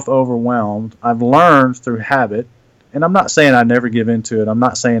myself overwhelmed, I've learned through habit, and I'm not saying I never give into it. I'm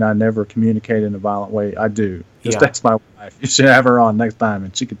not saying I never communicate in a violent way. I do. Just ask my wife. You should have her on next time,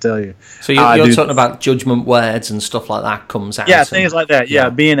 and she could tell you. So you're talking about judgment words and stuff like that comes out. Yeah, things like that. Yeah,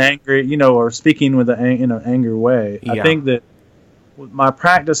 being angry, or speaking in an angry way. Yeah. I think that my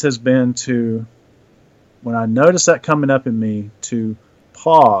practice has been to, when I notice that coming up in me, to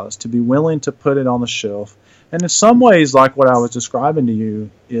pause, to be willing to put it on the shelf. And in some ways, like what I was describing to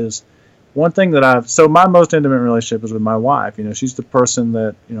you, is one thing that so my most intimate relationship is with my wife. She's the person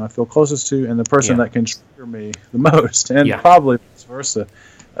that, I feel closest to, and the person that can trigger me the most, and probably vice versa.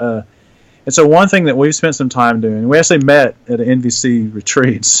 And so one thing that we've spent some time doing, we actually met at an NVC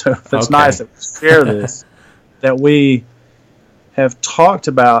retreat, so it's nice that we share this, that we have talked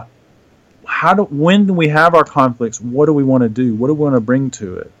about when we have our conflicts, what do we want to do? What do we want to bring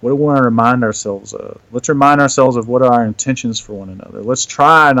to it? What do we want to remind ourselves of? Let's remind ourselves of what are our intentions for one another. Let's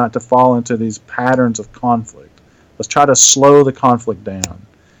try not to fall into these patterns of conflict. Let's try to slow the conflict down.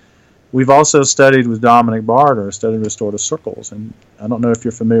 We've also studied with Dominic Barter, studied restorative circles, and I don't know if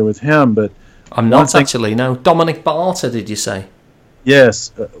you're familiar with him, but I'm not actually, no. Dominic Barter, did you say?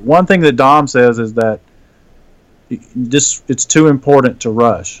 Yes. One thing that Dom says is that it's too important to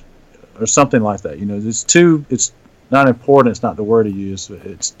rush, or something like that. It's not important, it's not the word he used,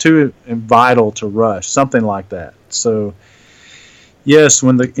 it's too vital to rush, something like that. So, yes,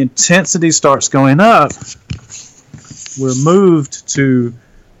 when the intensity starts going up, we're moved to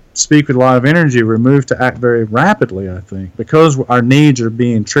speak with a lot of energy, we're moved to act very rapidly, I think, because our needs are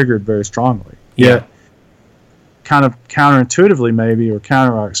being triggered very strongly. Yet, kind of counterintuitively maybe, or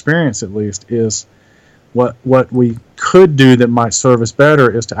counter our experience at least, is what we could do that might serve us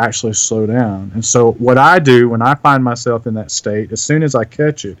better is to actually slow down. And so what I do when I find myself in that state, as soon as I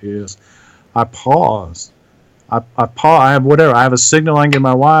catch it, is I pause. I pause. I have a signal I can give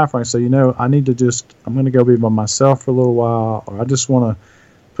my wife. I say, I'm going to go be by myself for a little while, or I just want to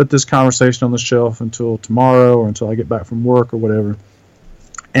put this conversation on the shelf until tomorrow or until I get back from work or whatever.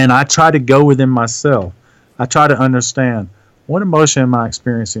 And I try to go within myself. I try to understand, what emotion am I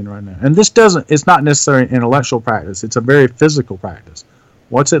experiencing right now? And it's not necessarily an intellectual practice. It's a very physical practice.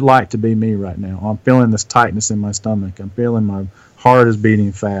 What's it like to be me right now? I'm feeling this tightness in my stomach. I'm feeling my heart is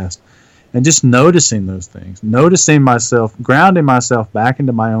beating fast. And just noticing those things, noticing myself, grounding myself back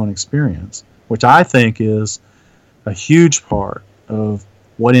into my own experience, which I think is a huge part of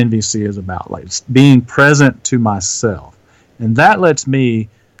what NVC is about, like being present to myself. And that lets me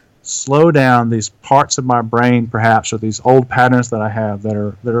slow down these parts of my brain, perhaps, or these old patterns that I have that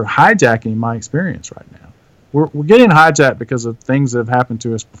are hijacking my experience right now. We're getting hijacked because of things that have happened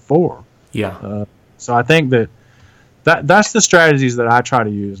to us before. Yeah. So I think that's the strategies that I try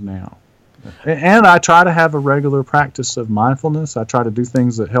to use now. And I try to have a regular practice of mindfulness. I try to do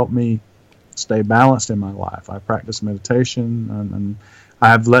things that help me stay balanced in my life. I practice meditation, and I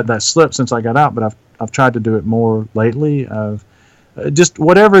have let that slip since I got out, but I've tried to do it more lately. Just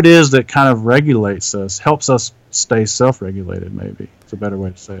whatever it is that kind of regulates us, helps us stay self-regulated, maybe. It's a better way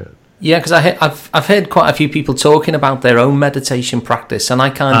to say it. Yeah, because I've heard quite a few people talking about their own meditation practice, and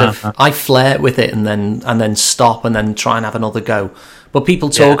I kind of I flirt with it and then stop and then try and have another go. But people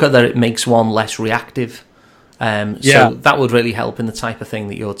talk that it makes one less reactive. So that would really help in the type of thing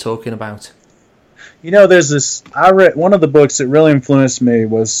that you're talking about. You know, there's this. I read one of the books that really influenced me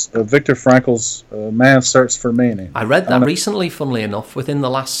was Viktor Frankl's Man's Search for Meaning. I read that recently, funnily enough. Within the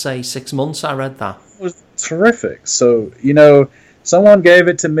last, say, 6 months, I read that. It was terrific. So, you know, someone gave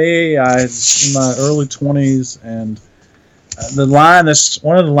it to me. I was in my early 20s, and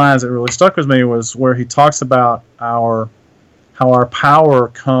one of the lines that really stuck with me was where he talks about how our power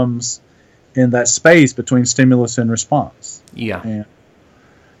comes in that space between stimulus and response. Yeah. And,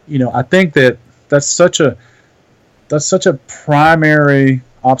 you know, I think that's such a primary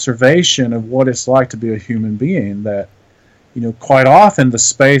observation of what it's like to be a human being, that, you know, quite often the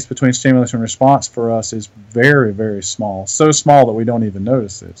space between stimulus and response for us is very, very small. So small that we don't even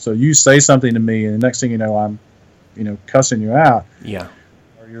notice it. So you say something to me, and the next thing you know, I'm, you know, cussing you out. Yeah.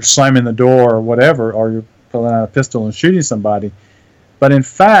 Or you're slamming the door or whatever, or you're pulling out a pistol and shooting somebody. But in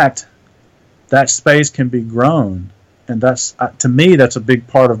fact, that space can be grown. And that's, to me, that's a big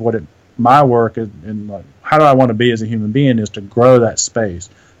part of my work in like, how do I want to be as a human being, is to grow that space.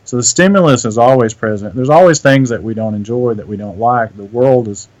 So the stimulus is always present. There's always things that we don't enjoy, that we don't like. The world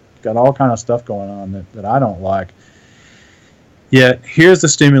has got all kind of stuff going on that I don't like. Yet here's the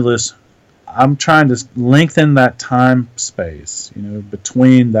stimulus. I'm trying to lengthen that time space, you know,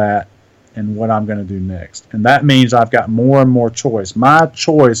 between that and what I'm going to do next. And that means I've got more and more choice. My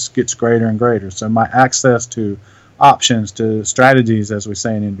choice gets greater and greater. So my access to options, to strategies, as we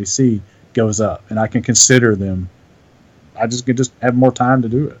say in NVC, goes up, and I can consider them. I just can have more time to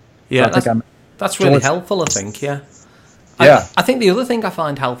do it. Yeah, so that's really helpful, I think, yeah. Yeah. I think the other thing I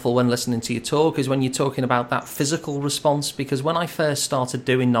find helpful when listening to your talk is when you're talking about that physical response, because when I first started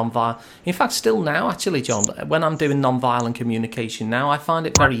doing nonviolent, in fact, still now, actually, John, when I'm doing nonviolent communication now, I find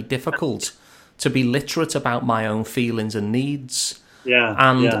it very difficult to be literate about my own feelings and needs. Yeah.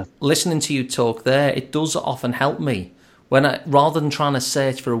 And listening to you talk there, it does often help me. Rather than trying to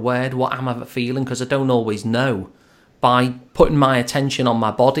search for a word, what am I feeling, because I don't always know, by putting my attention on my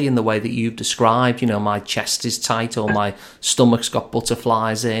body in the way that you've described, you know, my chest is tight, or my stomach's got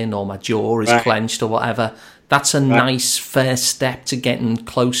butterflies in, or my jaw is clenched, or whatever. That's a nice first step to getting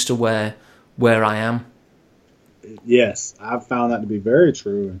close to where I am. Yes, I've found that to be very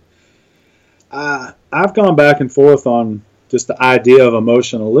true. I've gone back and forth on just the idea of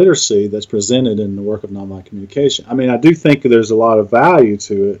emotional literacy that's presented in the work of nonviolent communication. I mean, I do think there's a lot of value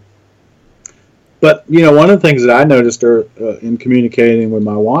to it. But, you know, one of the things that I noticed in communicating with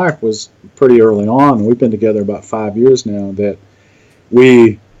my wife was pretty early on, and we've been together about 5 years now, that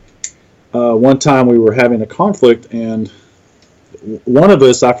one time we were having a conflict, and one of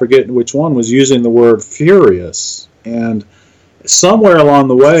us, I forget which one, was using the word furious. And somewhere along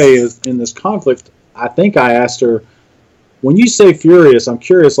the way in this conflict, I think I asked her, when you say furious, I'm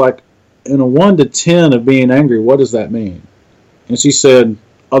curious, like, in a 1 to 10 of being angry, what does that mean? And she said,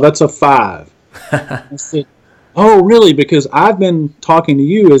 oh, that's a 5. I said, oh, really? Because I've been talking to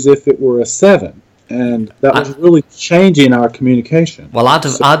you as if it were a 7. And that was really changing our communication. Well,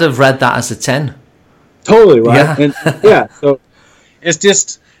 I'd have read that as a 10. Totally, right? Yeah. And, yeah, so it's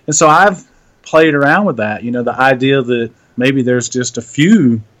just, and so I've played around with that, you know, the idea that maybe there's just a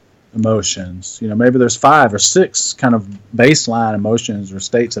few emotions, you know, maybe there's 5 or 6 kind of baseline emotions or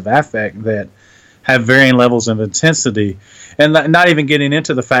states of affect that have varying levels of intensity, and not even getting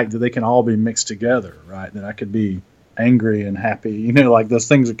into the fact that they can all be mixed together, right? That I could be angry and happy. Like those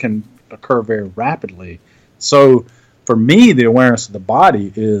things that can occur very rapidly. So for me, the awareness of the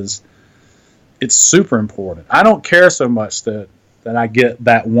body it's super important. I don't care so much that I get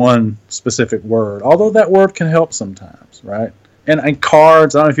that one specific word, although that word can help sometimes, right? And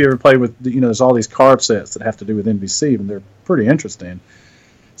cards, I don't know if you ever played with, there's all these card sets that have to do with NVC, and they're pretty interesting.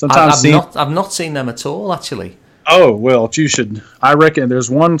 Sometimes I've not seen them at all, actually. Oh, well, you should. I reckon there's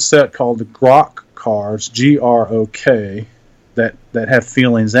one set called the Grok cards, Grok, that have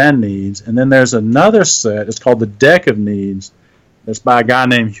feelings and needs. And then there's another set, it's called the Deck of Needs. That's by a guy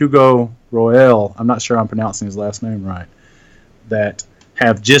named Hugo Roel. I'm not sure I'm pronouncing his last name right. That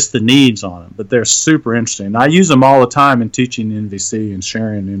have just the needs on them, but they're super interesting. And I use them all the time in teaching NVC and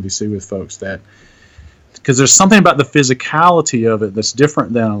sharing NVC with folks, because there's something about the physicality of it that's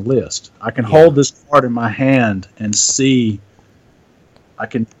different than a list. I can hold this card in my hand and see. I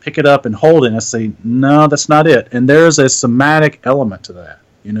can pick it up and hold it and I say, no, that's not it. And there's a somatic element to that.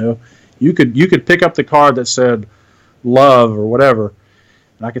 You could pick up the card that said love or whatever,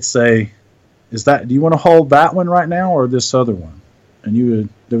 and I could say, do you want to hold that one right now or this other one? And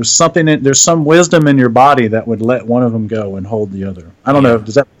there's some wisdom in your body that would let one of them go and hold the other. I don't know.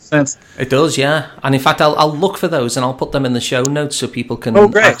 Does that make sense? It does, yeah. And in fact, I'll look for those and I'll put them in the show notes so people can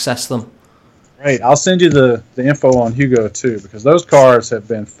access them. Great. I'll send you the info on Hugo too, because those cards have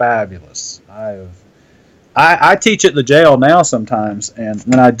been fabulous. I teach at the jail now sometimes, and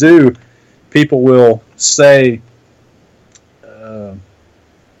when I do, people will say,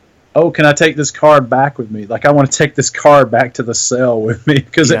 oh, can I take this card back with me? Like, I want to take this card back to the cell with me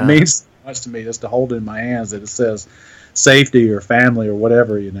because it means so much to me just to hold it in my hands that it says safety or family or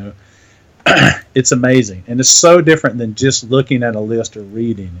whatever, It's amazing. And it's so different than just looking at a list or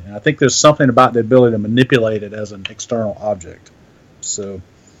reading. And I think there's something about the ability to manipulate it as an external object. So,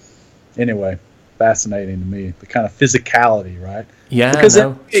 anyway, fascinating to me, the kind of physicality, right? Yeah, because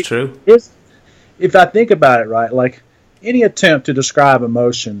it's true. If I think about it, right, like any attempt to describe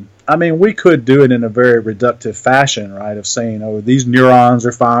emotion, I mean, we could do it in a very reductive fashion, right, of saying, oh, these neurons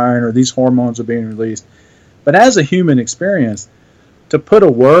are firing or these hormones are being released. But as a human experience, to put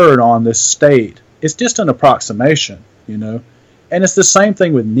a word on this state, it's just an approximation, And it's the same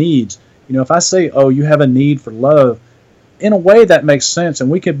thing with needs. If I say, oh, you have a need for love, in a way that makes sense, and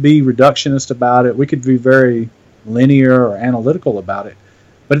we could be reductionist about it. We could be very linear or analytical about it.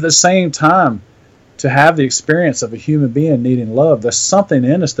 But at the same time, to have the experience of a human being needing love, there's something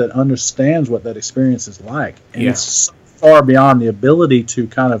in us that understands what that experience is like. And it's so far beyond the ability to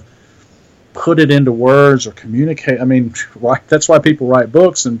kind of put it into words or communicate. I mean, right, that's why people write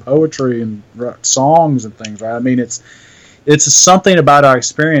books and poetry and songs and things, right? I mean, it's something about our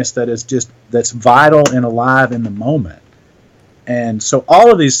experience that's vital and alive in the moment. And so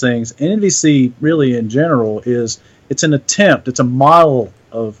all of these things, NVC really in general it's an attempt, it's a model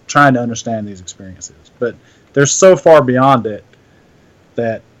of trying to understand these experiences. But they're so far beyond it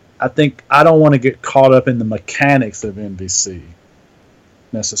that I think I don't want to get caught up in the mechanics of NVC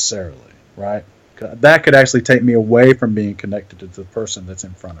necessarily, right? That could actually take me away from being connected to the person that's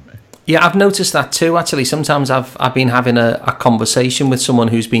in front of me. Yeah, I've noticed that too, actually. Sometimes I've been having a conversation with someone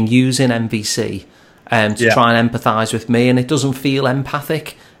who's been using NVC to try and empathise with me, and it doesn't feel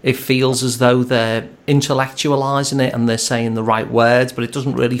empathic. It feels as though they're intellectualising it and they're saying the right words, but it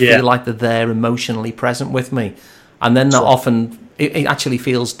doesn't really feel like they're there emotionally present with me. And then that often, it actually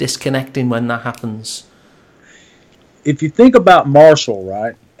feels disconnecting when that happens. If you think about Marshall,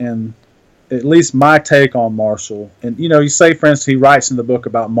 right, and at least my take on Marshall, and you say, for instance, he writes in the book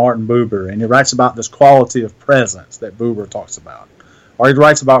about Martin Buber, and he writes about this quality of presence that Buber talks about, or he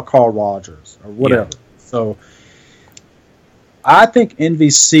writes about Carl Rogers, or whatever. Yeah. So I think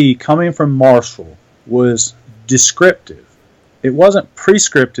NVC coming from Marshall was descriptive. It wasn't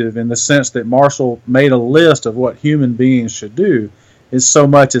prescriptive in the sense that Marshall made a list of what human beings should do, as so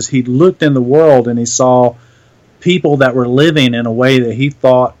much as he looked in the world and he saw people that were living in a way that he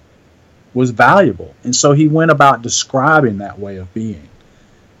thought was valuable. And so he went about describing that way of being.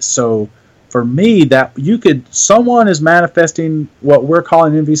 So for me, that someone is manifesting what we're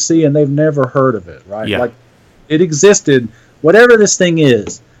calling NVC and they've never heard of it, right? Yeah. Like it existed, whatever this thing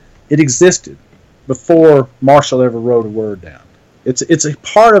is, it existed before Marshall ever wrote a word down. It's a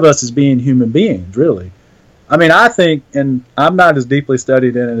part of us as being human beings, really. I mean, I think, and I'm not as deeply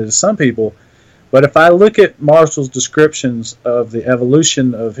studied in it as some people, but if I look at Marshall's descriptions of the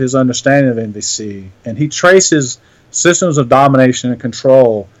evolution of his understanding of NVC, and he traces systems of domination and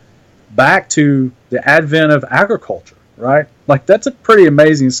control back to the advent of agriculture, right? Like, that's a pretty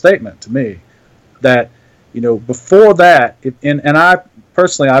amazing statement to me. That, before that, and I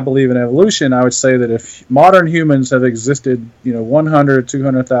personally, I believe in evolution. I would say that if modern humans have existed, 100,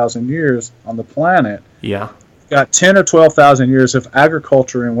 200,000 years on the planet, Yeah. got 10 or 12,000 years of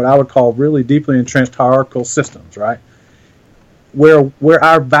agriculture in what I would call really deeply entrenched hierarchical systems, right? Where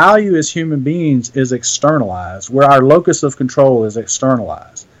our value as human beings is externalized, where our locus of control is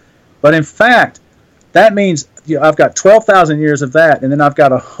externalized. But in fact, that means I've got 12,000 years of that, and then I've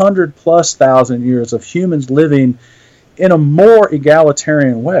got 100,000+ years of humans living in a more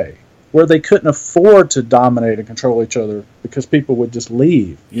egalitarian way, where they couldn't afford to dominate and control each other because people would just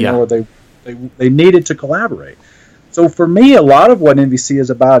leave, or they needed to collaborate. So for me, a lot of what NVC is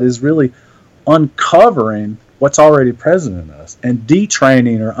about is really uncovering what's already present in us and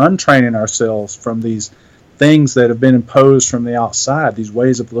detraining or untraining ourselves from these things that have been imposed from the outside, these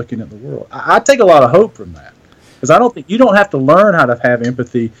ways of looking at the world. I take a lot of hope from that, because I don't think you don't have to learn how to have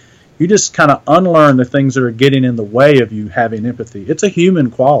empathy. You just kind of unlearn the things that are getting in the way of you having empathy. It's a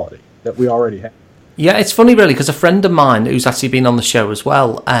human quality that we already have. Yeah, it's funny, really, because a friend of mine who's actually been on the show as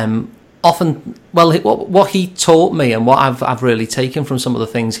well, what he taught me and what I've really taken from some of the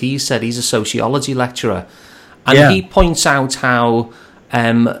things he said, he's a sociology lecturer, and he points out how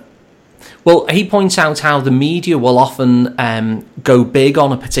the media will often go big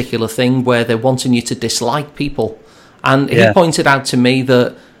on a particular thing where they're wanting you to dislike people. And he pointed out to me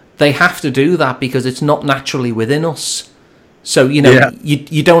that they have to do that because it's not naturally within us. So,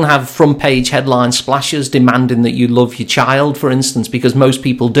 you don't have front page headline splashes demanding that you love your child, for instance, because most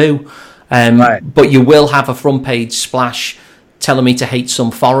people do. But you will have a front page splash telling me to hate some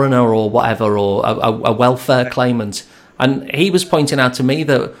foreigner or whatever, or a welfare claimant. And he was pointing out to me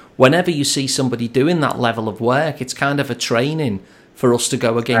that whenever you see somebody doing that level of work, it's kind of a training for us to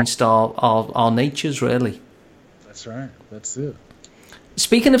go against our natures, really. That's right. That's it.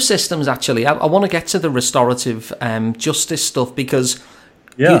 Speaking of systems, actually, I want to get to the restorative justice stuff, because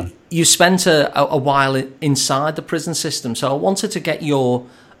you spent a while inside the prison system. So I wanted to get your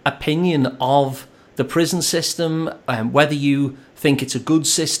opinion of the prison system, whether you think it's a good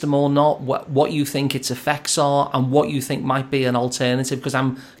system or not, what you think its effects are, and what you think might be an alternative, because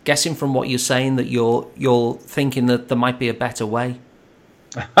I'm guessing from what you're saying that you're thinking that there might be a better way.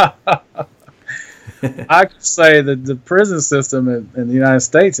 I could say that the prison system in the United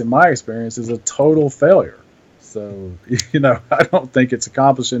States, in my experience, is a total failure. So, I don't think it's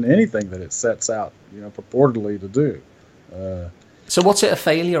accomplishing anything that it sets out, purportedly to do. So what's it a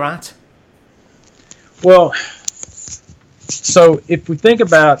failure at? Well, so if we think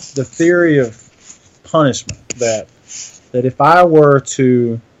about the theory of punishment, that if I were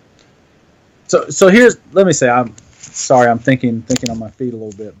to, so here's, let me say, I'm sorry, I'm thinking on my feet a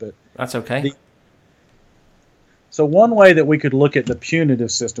little bit, but that's okay. So one way that we could look at the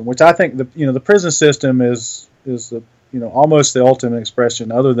punitive system, which I think the prison system is the almost the ultimate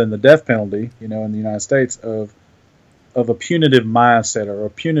expression, other than the death penalty, in the United States, of a punitive mindset or a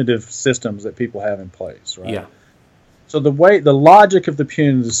punitive systems that people have in place, right? Yeah. So the logic of the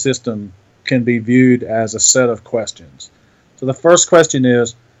punitive system can be viewed as a set of questions. So the first question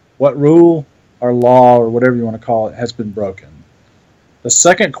is, what rule or law or whatever you want to call it has been broken? The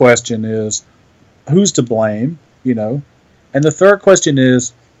second question is, who's to blame? And the third question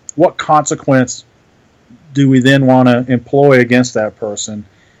is, what consequence do we then want to employ against that person,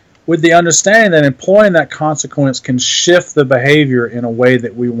 with the understanding that employing that consequence can shift the behavior in a way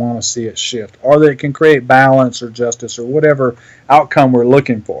that we want to see it shift, or that it can create balance or justice or whatever outcome we're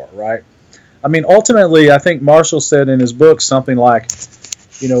looking for, right? I mean, ultimately, I think Marshall said in his book something like,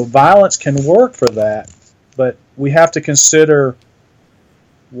 violence can work for that, but we have to consider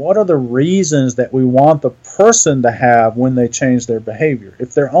what are the reasons that we want the person to have when they change their behavior.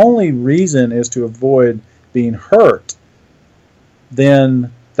 If their only reason is to avoid being hurt,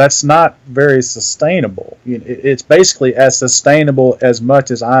 then that's not very sustainable. It's basically as sustainable as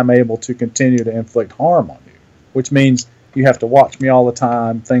much as I'm able to continue to inflict harm on you, which means you have to watch me all the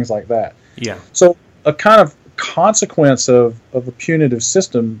time, things like that. Yeah. So a kind of consequence of a punitive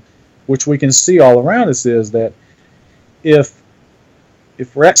system, which we can see all around us, is that if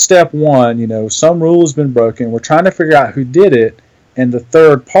we're at step one, some rule has been broken, we're trying to figure out who did it, and the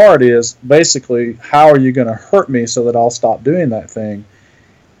third part is basically, how are you going to hurt me so that I'll stop doing that thing,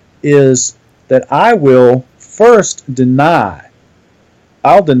 is that I will first deny.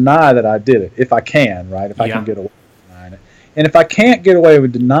 I'll deny that I did it, if I can, right? If I can get away with denying it. And if I can't get away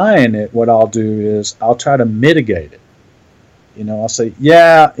with denying it, what I'll do is I'll try to mitigate it. I'll say,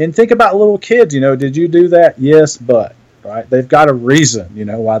 yeah, and think about little kids, did you do that? Yes, but. Right? They've got a reason,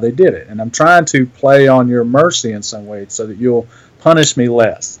 why they did it. And I'm trying to play on your mercy in some way so that you'll punish me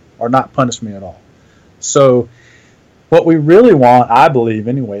less or not punish me at all. So what we really want, I believe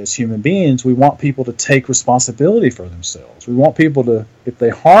anyway, as human beings, we want people to take responsibility for themselves. We want people to, if they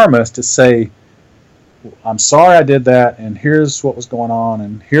harm us, to say, I'm sorry I did that, and here's what was going on,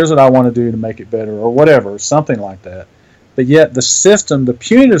 and here's what I want to do to make it better, or whatever, something like that. But yet the system, the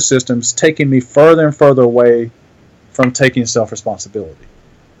punitive system, is taking me further and further away from taking self-responsibility.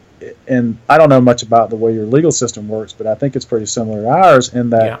 And I don't know much about the way your legal system works, but I think it's pretty similar to ours in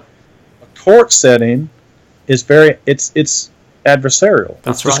that a court setting is it's adversarial.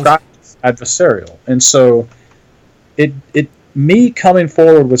 That's it's described as adversarial. And so me coming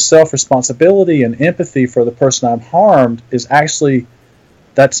forward with self-responsibility and empathy for the person I'm harmed is actually,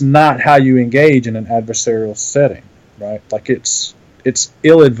 that's not how you engage in an adversarial setting, right? Like it's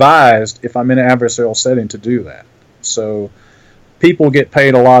ill-advised if I'm in an adversarial setting to do that. So people get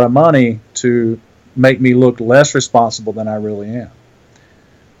paid a lot of money to make me look less responsible than I really am.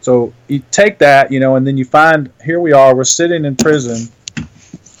 So you take that, and then you find, here we are, we're sitting in prison.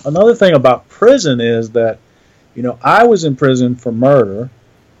 Another thing about prison is that, I was in prison for murder,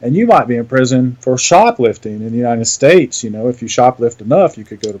 and you might be in prison for shoplifting in the United States. If you shoplift enough, you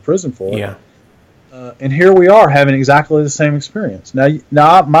could go to prison for it. Yeah. And here we are having exactly the same experience.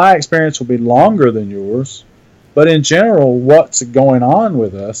 Now my experience will be longer than yours, but in general, what's going on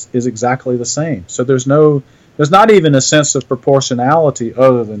with us is exactly the same. So there's not even a sense of proportionality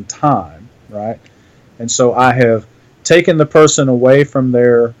other than time, right? And so I have taken the person away from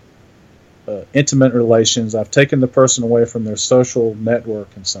their intimate relations. I've taken the person away from their social network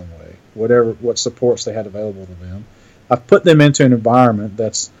in some way, what supports they had available to them. I've put them into an environment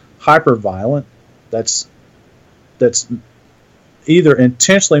that's hyper-violent, that's either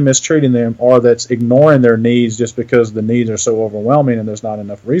intentionally mistreating them or that's ignoring their needs just because the needs are so overwhelming and there's not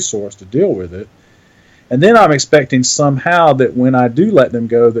enough resource to deal with it. And then I'm expecting somehow that when I do let them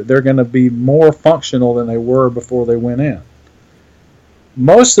go, that they're going to be more functional than they were before they went in.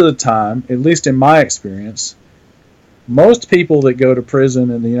 Most of the time, at least in my experience, most people that go to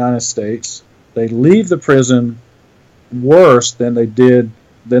prison in the United States, they leave the prison worse than they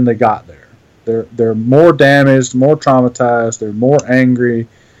got there. They're more damaged, more traumatized, they're more angry.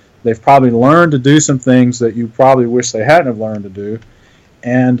 They've probably learned to do some things that you probably wish they hadn't have learned to do.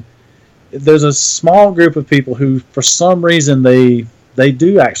 And there's a small group of people who, for some reason, they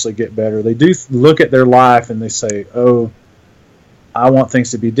do actually get better. They do look at their life and they say, oh, I want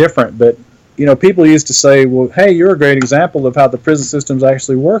things to be different. But, people used to say, well, hey, you're a great example of how the prison system's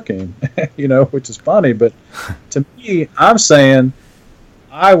actually working, which is funny. But to me, I'm saying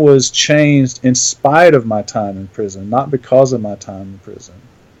I was changed in spite of my time in prison, not because of my time in prison.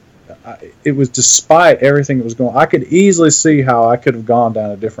 It was despite everything that was going on. I could easily see how I could have gone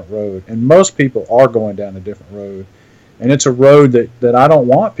down a different road. And most people are going down a different road. And it's a road that I don't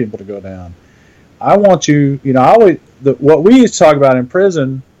want people to go down. I want you, what we used to talk about in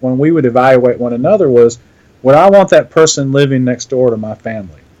prison when we would evaluate one another was, would I want that person living next door to my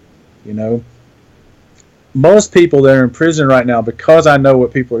family? Most people that are in prison right now, because I know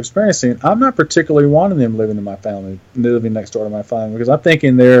what people are experiencing, I'm not particularly wanting them living next door to my family, because I'm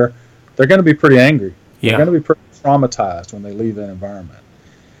thinking they're going to be pretty angry. Yeah. They're going to be pretty traumatized when they leave that environment.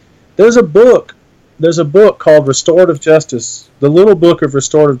 There's a book called Restorative Justice, the Little Book of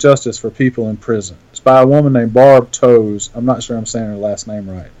Restorative Justice for People in Prison. It's by a woman named Barb Toes. I'm not sure I'm saying her last name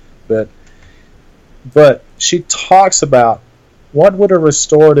right, but she talks about what would a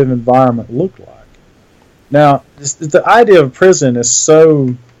restorative environment look like. Now, the idea of prison is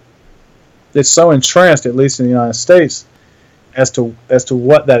so entrenched, at least in the United States, as to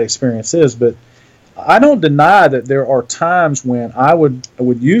what that experience is. But I don't deny that there are times when I would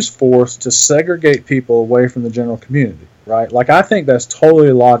use force to segregate people away from the general community, right? Like, I think that's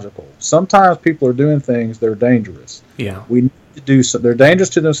totally logical. Sometimes people are doing things that are dangerous. Yeah. We need to do so. They're dangerous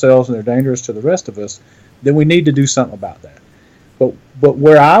to themselves and they're dangerous to the rest of us. Then we need to do something about that. But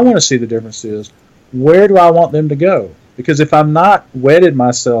where I want to see the difference is, where do I want them to go? Because if I'm not wedded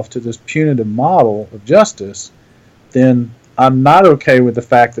myself to this punitive model of justice, then I'm not okay with the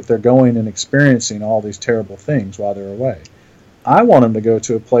fact that they're going and experiencing all these terrible things while they're away. I want them to go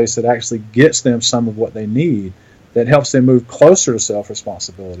to a place that actually gets them some of what they need, that helps them move closer to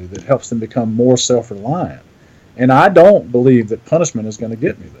self-responsibility, that helps them become more self-reliant. And I don't believe that punishment is going to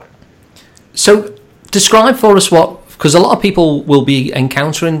get me there. So describe for us because a lot of people will be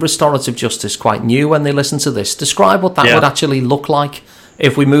encountering restorative justice quite new when they listen to this. Describe what that would actually look like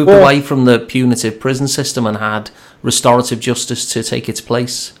if we moved away from the punitive prison system and had restorative justice to take its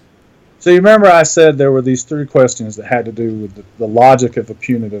place. So you remember I said there were these three questions that had to do with the logic of a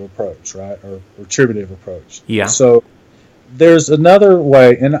punitive approach, right, or retributive approach. Yeah. So there's another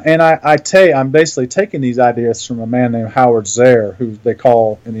way, and I'm basically taking these ideas from a man named Howard Zehr, who they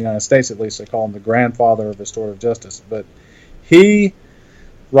call, in the United States at least, they call him the grandfather of restorative justice. But he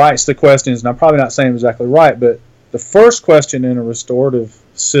writes the questions, and I'm probably not saying exactly right, but the first question in a restorative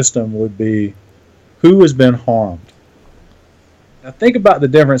system would be, who has been harmed? Now think about the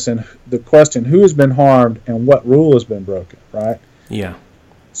difference in the question, who has been harmed, and what rule has been broken, right? Yeah.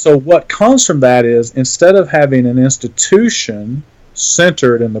 So what comes from that is, instead of having an institution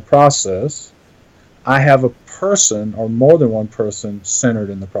centered in the process, I have a person, or more than one person, centered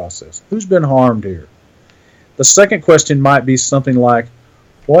in the process. Who's been harmed here? The second question might be something like,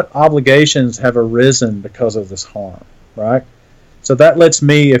 what obligations have arisen because of this harm, right? So that lets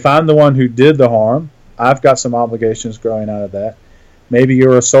me, if I'm the one who did the harm, I've got some obligations growing out of that. Maybe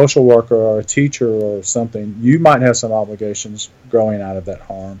you're a social worker or a teacher or something. You might have some obligations growing out of that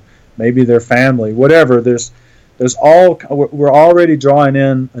harm. Maybe their family, whatever. We're already drawing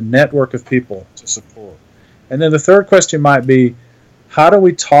in a network of people to support. And then the third question might be, how do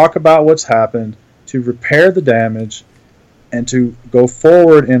we talk about what's happened to repair the damage and to go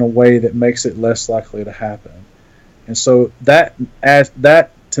forward in a way that makes it less likely to happen? And so that,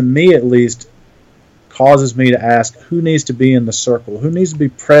 to me at least, causes me to ask, who needs to be in the circle? Who needs to be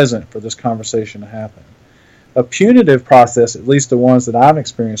present for this conversation to happen? A punitive process, at least the ones that I've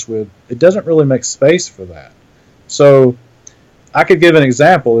experienced with, it doesn't really make space for that. So I could give an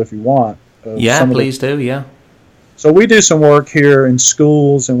example if you want. Yeah, please do, yeah. So we do some work here in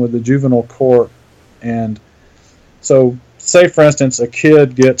schools and with the juvenile court. And so say, for instance, a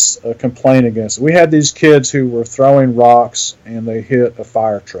kid gets a complaint against it. We had these kids who were throwing rocks, and they hit a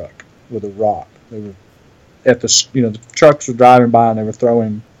fire truck with a rock. They were the trucks were driving by, and they were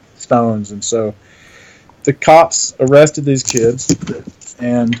throwing stones. And so the cops arrested these kids,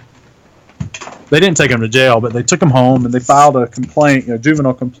 and they didn't take them to jail, but they took them home, and they filed a complaint,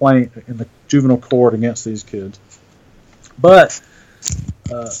 juvenile complaint in the juvenile court against these kids. But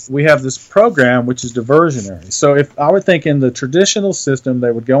we have this program which is diversionary. So if I would think in the traditional system,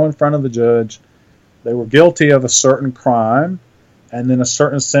 they would go in front of the judge, they were guilty of a certain crime, and then a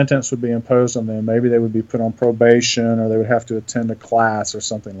certain sentence would be imposed on them. Maybe they would be put on probation, or they would have to attend a class or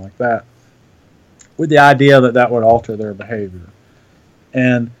something like that, with the idea that that would alter their behavior.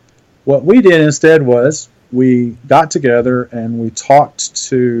 And what we did instead was we got together and we talked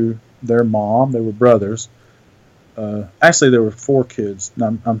to their mom. They were brothers. Actually, there were 4 kids.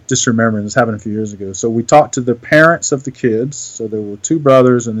 I'm just remembering this happened a few years ago. So we talked to the parents of the kids. So there were 2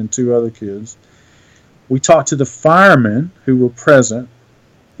 brothers and then 2 other kids. We talked to the firemen who were present.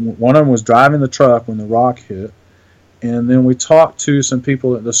 One of them was driving the truck when the rock hit. And then we talked to some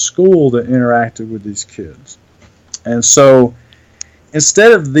people at the school that interacted with these kids. And so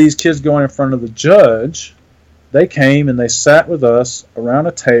instead of these kids going in front of the judge, they came and they sat with us around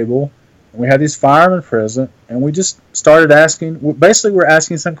a table. And we had these firemen present, and we just started asking, basically we're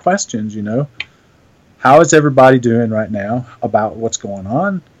asking some questions, How is everybody doing right now about what's going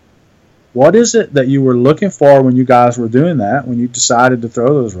on? What is it that you were looking for when you guys were doing that, when you decided to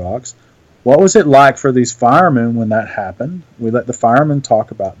throw those rocks? What was it like for these firemen when that happened? We let the firemen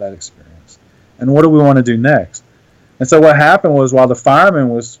talk about that experience. And what do we want to do next? And so what happened was, while the fireman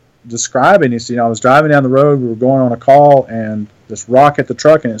was describing, I was driving down the road, we were going on a call, and this rock hit the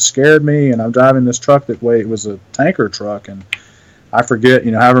truck, and it scared me, and I'm driving this truck that it was a tanker truck, and I forget,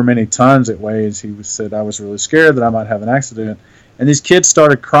 however many tons it weighs. He said, I was really scared that I might have an accident. And these kids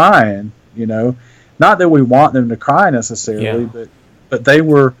started crying, not that we want them to cry necessarily, but they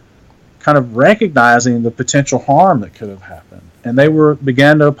were kind of recognizing the potential harm that could have happened. And they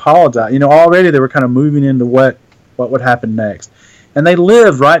began to apologize. Already they were kind of moving into what would happen next. And they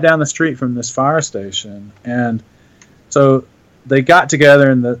lived right down the street from this fire station. And so they got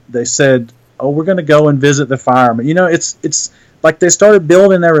together and they said, we're going to go and visit the firemen. It's like they started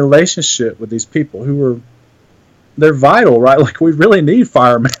building their relationship with these people they're vital, right? Like, we really need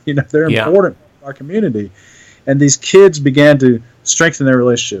firemen. They're important for our community. And these kids began to strengthen their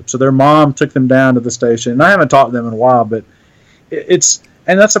relationship. So their mom took them down to the station. And I haven't talked to them in a while, but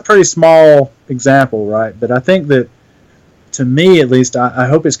and that's a pretty small example, right? But I think that, to me at least, I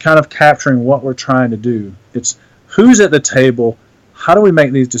hope it's kind of capturing what we're trying to do. It's who's at the table, how do we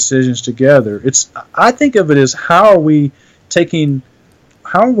make these decisions together? I think of it as how are we taking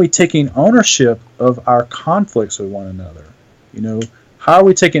ownership of our conflicts with one another? How are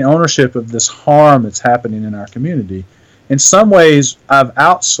we taking ownership of this harm that's happening in our community? In some ways, I've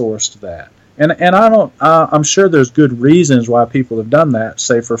outsourced that. And I'm sure there's good reasons why people have done that,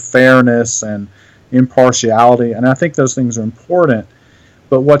 say for fairness and impartiality, and I think those things are important.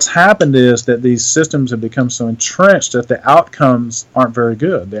 But what's happened is that these systems have become so entrenched that the outcomes aren't very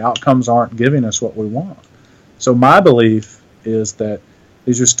good. The outcomes aren't giving us what we want. So my belief is that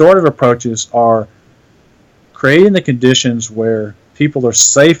these restorative approaches are creating the conditions where people are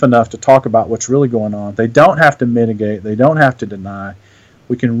safe enough to talk about what's really going on. They don't have to mitigate. They don't have to deny.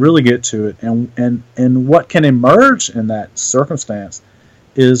 We can really get to it. And what can emerge in that circumstance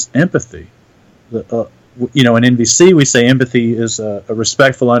is empathy. In NVC, we say empathy is a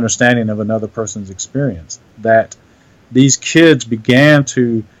respectful understanding of another person's experience. That these kids began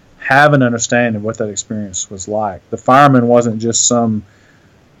to have an understanding of what that experience was like. The fireman wasn't just some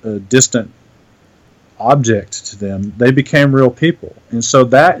distant object to them. They became real people. And so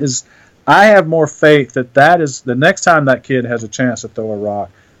I have more faith that is the next time that kid has a chance to throw a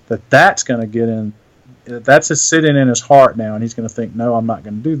rock, that's going to get in, that's just sitting in his heart now, and he's going to think, no, I'm not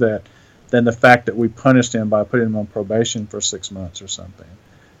going to do that, than the fact that we punished him by putting him on probation for 6 months or something.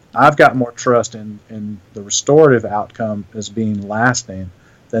 I've got more trust in the restorative outcome as being lasting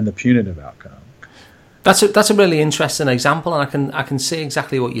than the punitive outcome. That's a really interesting example, and I can see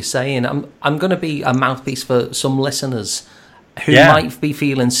exactly what you're saying. I'm going to be a mouthpiece for some listeners who might be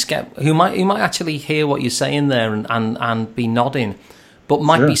feeling who might actually hear what you're saying there and be nodding, but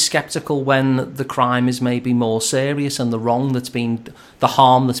might be skeptical when the crime is maybe more serious and the harm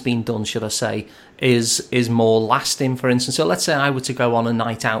that's been done, should I say, is more lasting. For instance, so let's say I were to go on a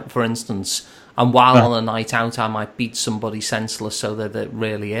night out, for instance, and while on a night out I might beat somebody senseless so that they're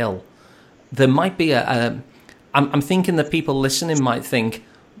really ill. There might be I'm thinking that people listening might think,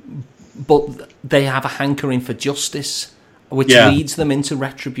 but they have a hankering for justice, which leads them into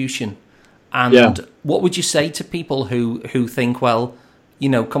retribution. And what would you say to people who think, well,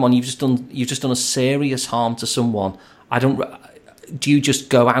 come on, you've just done a serious harm to someone. Do you just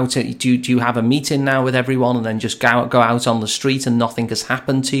go out? Do you have a meeting now with everyone and then just go out on the street and nothing has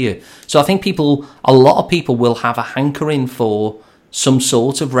happened to you? So I think a lot of people will have a hankering for some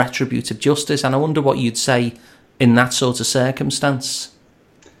sort of retributive justice, and I wonder what you'd say in that sort of circumstance.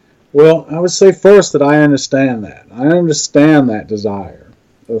 Well, I would say first that I understand that. I understand that desire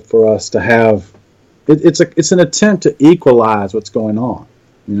for us to have. It's an attempt to equalize what's going on,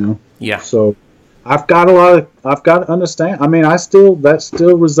 Yeah. So I've got to understand. I mean, that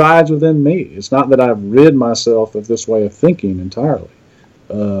still resides within me. It's not that I've rid myself of this way of thinking entirely.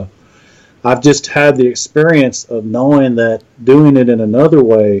 I've just had the experience of knowing that doing it in another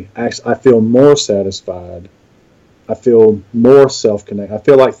way, I feel more satisfied. I feel more self-connected. I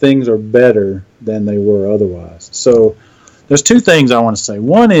feel like things are better than they were otherwise. So there's two things I want to say.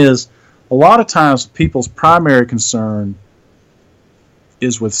 One is, a lot of times people's primary concern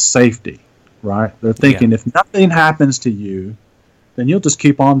is with safety, right? They're thinking if nothing happens to you, then you'll just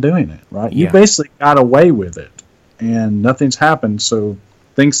keep on doing it, right? You basically got away with it, and nothing's happened, so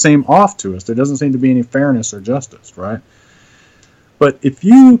things seem off to us. There doesn't seem to be any fairness or justice, right? But if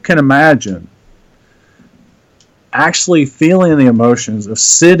you can imagine actually feeling the emotions of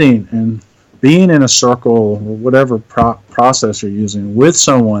sitting and being in a circle or whatever process you're using with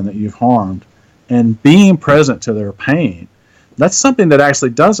someone that you've harmed and being present to their pain, that's something that actually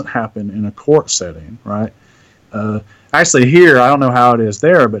doesn't happen in a court setting, right? Actually here, I don't know how it is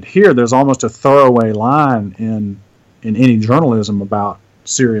there, but here there's almost a throwaway line in any journalism about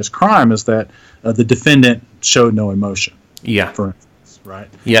serious crime is that the defendant showed no emotion. Yeah. For instance, right?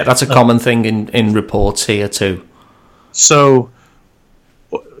 Yeah, that's a common thing in reports here too. So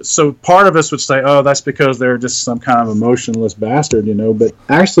part of us would say, oh, that's because they're just some kind of emotionless bastard, but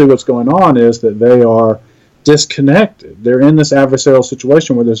actually what's going on is that they are disconnected. They're in this adversarial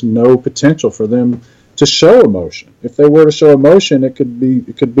situation where there's no potential for them to show emotion. If they were to show emotion, it could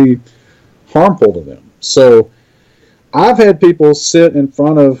be harmful to them. So I've had people sit in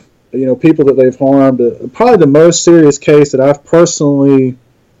front of people that they've harmed. Probably the most serious case that I've personally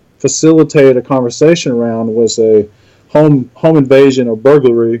facilitated a conversation around was a home invasion or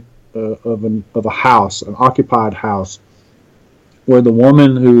burglary of a house, an occupied house, where the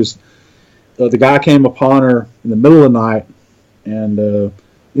woman the guy came upon her in the middle of the night and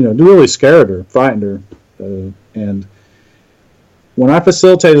really scared her, frightened her, and when I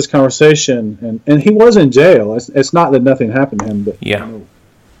facilitated this conversation, and he was in jail. It's not that nothing happened to him, but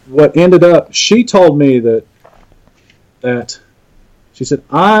what ended up, she told me that she said,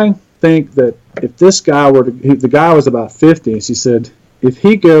 I think that if this guy the guy was about 50, she said, if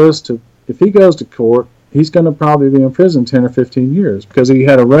he goes to court, he's going to probably be in prison 10 or 15 years because he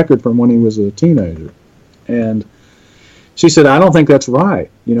had a record from when he was a teenager. And she said, I don't think that's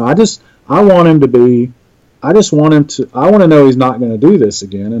right. I want to know he's not going to do this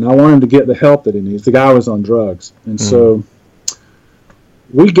again, and I want him to get the help that he needs. The guy was on drugs. And so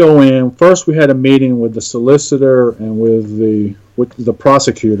we go in first. We had a meeting with the solicitor and with the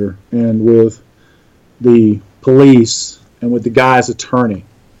prosecutor and with the police and with the guy's attorney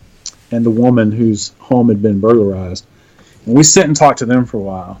and the woman whose home had been burglarized. And we sit and talked to them for a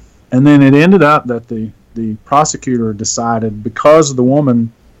while. And then it ended up that the prosecutor decided, because the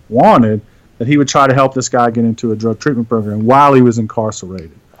woman wanted, that he would try to help this guy get into a drug treatment program while he was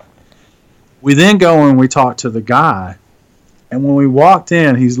incarcerated. We then go and we talk to the guy. And when we walked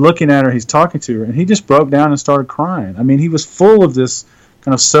in, he's looking at her, he's talking to her, and he just broke down and started crying. I mean, he was full of this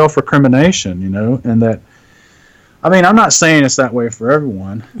kind of self-recrimination, and that, I mean, I'm not saying it's that way for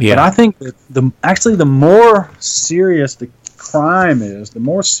everyone, but I think that the more serious the crime is, the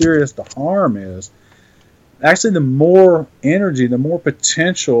more serious the harm is, actually the more energy, the more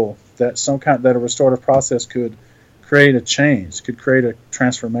potential that a restorative process could create a change, could create a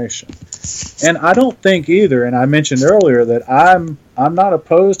transformation. And I don't think either, and I mentioned earlier that I'm not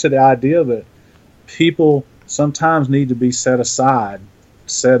opposed to the idea that people sometimes need to be set aside,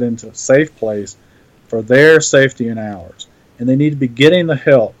 set into a safe place for their safety and ours. And they need to be getting the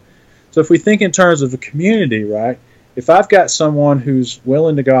help. So if we think in terms of a community, right, if I've got someone who's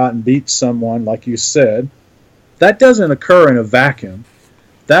willing to go out and beat someone, like you said, that doesn't occur in a vacuum.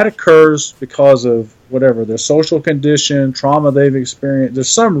 That occurs because of whatever, their social condition, trauma they've experienced. There's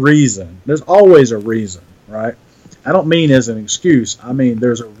some reason. There's always a reason, right? I don't mean as an excuse. I mean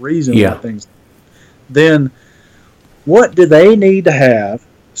there's a reason why things. Then what do they need to have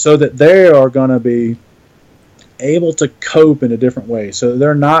so that they are going to be able to cope in a different way, so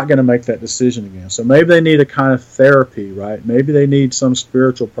they're not going to make that decision again? So maybe they need a kind of therapy, right? Maybe they need some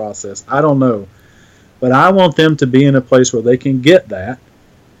spiritual process. I don't know. But I want them to be in a place where they can get that.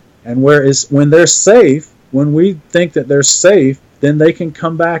 And when they're safe, when we think that they're safe, then they can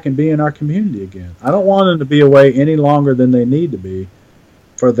come back and be in our community again. I don't want them to be away any longer than they need to be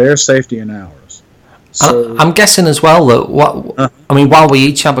for their safety and ours. So, I'm guessing as well that while we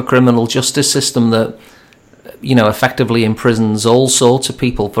each have a criminal justice system that, effectively imprisons all sorts of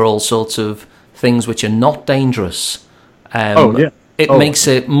people for all sorts of things which are not dangerous. It makes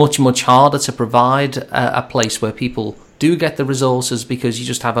it much, much harder to provide a place where people do get the resources, because you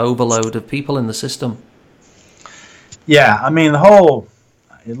just have overload of people in the system. Yeah, I mean, I don't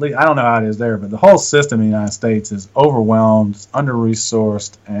know how it is there, but the whole system in the United States is overwhelmed,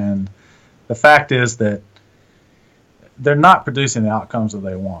 under-resourced, and the fact is that they're not producing the outcomes that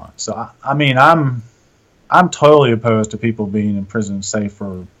they want. So, I'm totally opposed to people being in prison, say,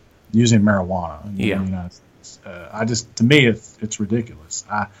 for using marijuana in the United States. To me, it's ridiculous.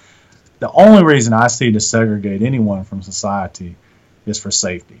 The only reason I see to segregate anyone from society is for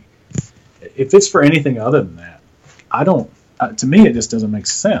safety. If it's for anything other than that, to me, it just doesn't make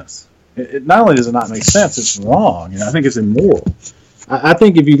sense. It not only does it not make sense, it's wrong. I think it's immoral. I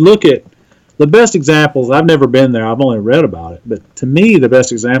think if you look at the best examples, I've never been there, I've only read about it, but to me, the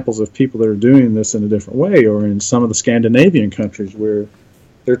best examples of people that are doing this in a different way are in some of the Scandinavian countries where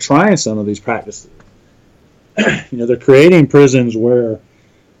they're trying some of these practices. They're creating prisons where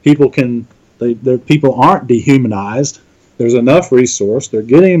people aren't dehumanized. There's enough resource. They're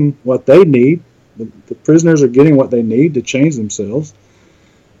getting what they need. The prisoners are getting what they need to change themselves.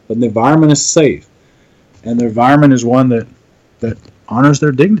 But the environment is safe. And the environment is one that honors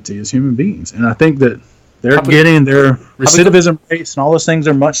their dignity as human beings. And I think that they're getting their recidivism rates and all those things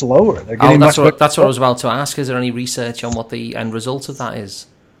are much lower. That's what I was about to ask. Is there any research on what the end result of that is?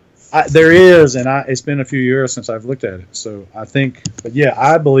 There is, and it's been a few years since I've looked at it. So I think, but yeah,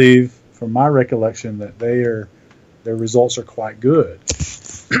 I believe from my recollection that their results are quite good.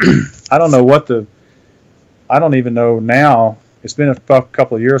 I don't even know now. It's been a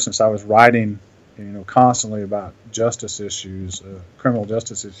couple of years since I was writing, constantly about justice issues, criminal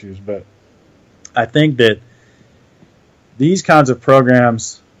justice issues. But I think that these kinds of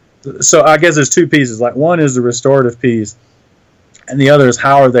programs. So I guess there's two pieces. Like, one is the restorative piece. And the other is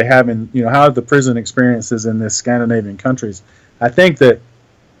how are the prison experiences in the Scandinavian countries. I think that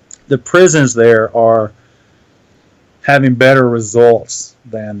the prisons there are having better results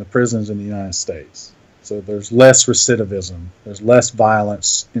than the prisons in the United States. So there's less recidivism. There's less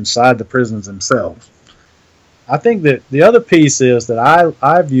violence inside the prisons themselves. I think that the other piece is that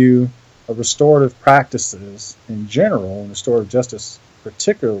I view restorative practices in general, and restorative justice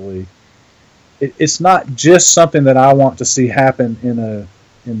particularly, it's not just something that I want to see happen in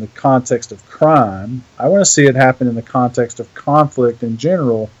the context of crime. I want to see it happen in the context of conflict in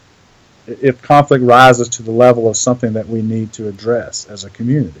general, if conflict rises to the level of something that we need to address as a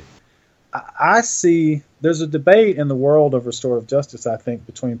community. I see there's a debate in the world of restorative justice, I think,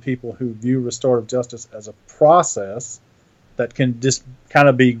 between people who view restorative justice as a process that can just kind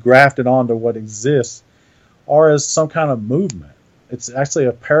of be grafted onto what exists, or as some kind of movement. It's actually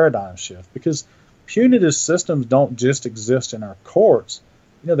a paradigm shift, because punitive systems don't just exist in our courts.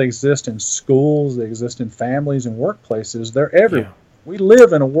 They exist in schools, they exist in families and workplaces. They're everywhere. Yeah. We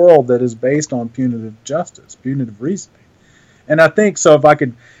live in a world that is based on punitive justice, punitive reasoning. And I think, so if I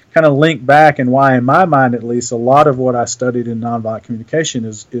could kind of link back, and why, in my mind at least, a lot of what I studied in nonviolent communication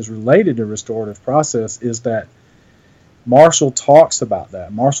is related to restorative process, is that Marshall talks about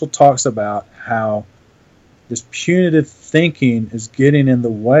that. Marshall talks about how this punitive thinking is getting in the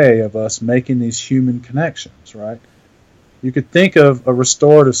way of us making these human connections, right? You could think of a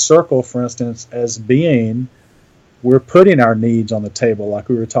restorative circle, for instance, as being, we're putting our needs on the table like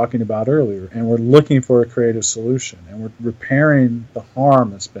we were talking about earlier, and we're looking for a creative solution, and we're repairing the harm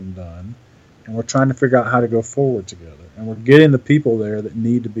that's been done, and we're trying to figure out how to go forward together, and we're getting the people there that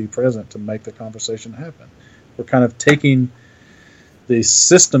need to be present to make the conversation happen. We're kind of taking the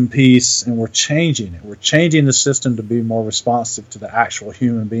system piece and we're changing it. We're changing the system to be more responsive to the actual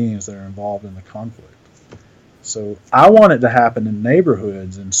human beings that are involved in the conflict. So I want it to happen in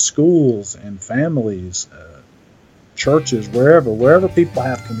neighborhoods and schools and families, churches, wherever people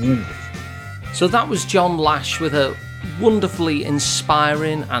have communities. So that was John Lash with a wonderfully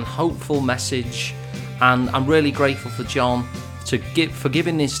inspiring and hopeful message, and I'm really grateful for John for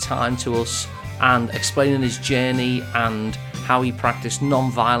giving his time to us and explaining his journey and how he practiced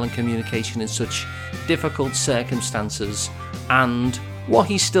non-violent communication in such difficult circumstances, and what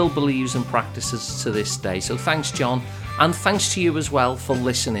he still believes and practices to this day. So thanks, John, and thanks to you as well for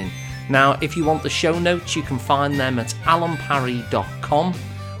listening. Now, if you want the show notes, you can find them at alanparry.com,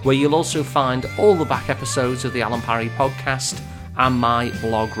 where you'll also find all the back episodes of the Alan Parry podcast and my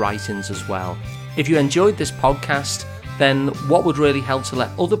blog writings as well. If you enjoyed this podcast, then what would really help to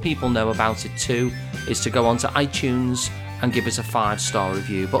let other people know about it too is to go onto iTunes and give us a 5-star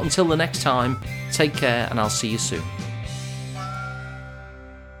review. But until the next time, take care, and I'll see you soon.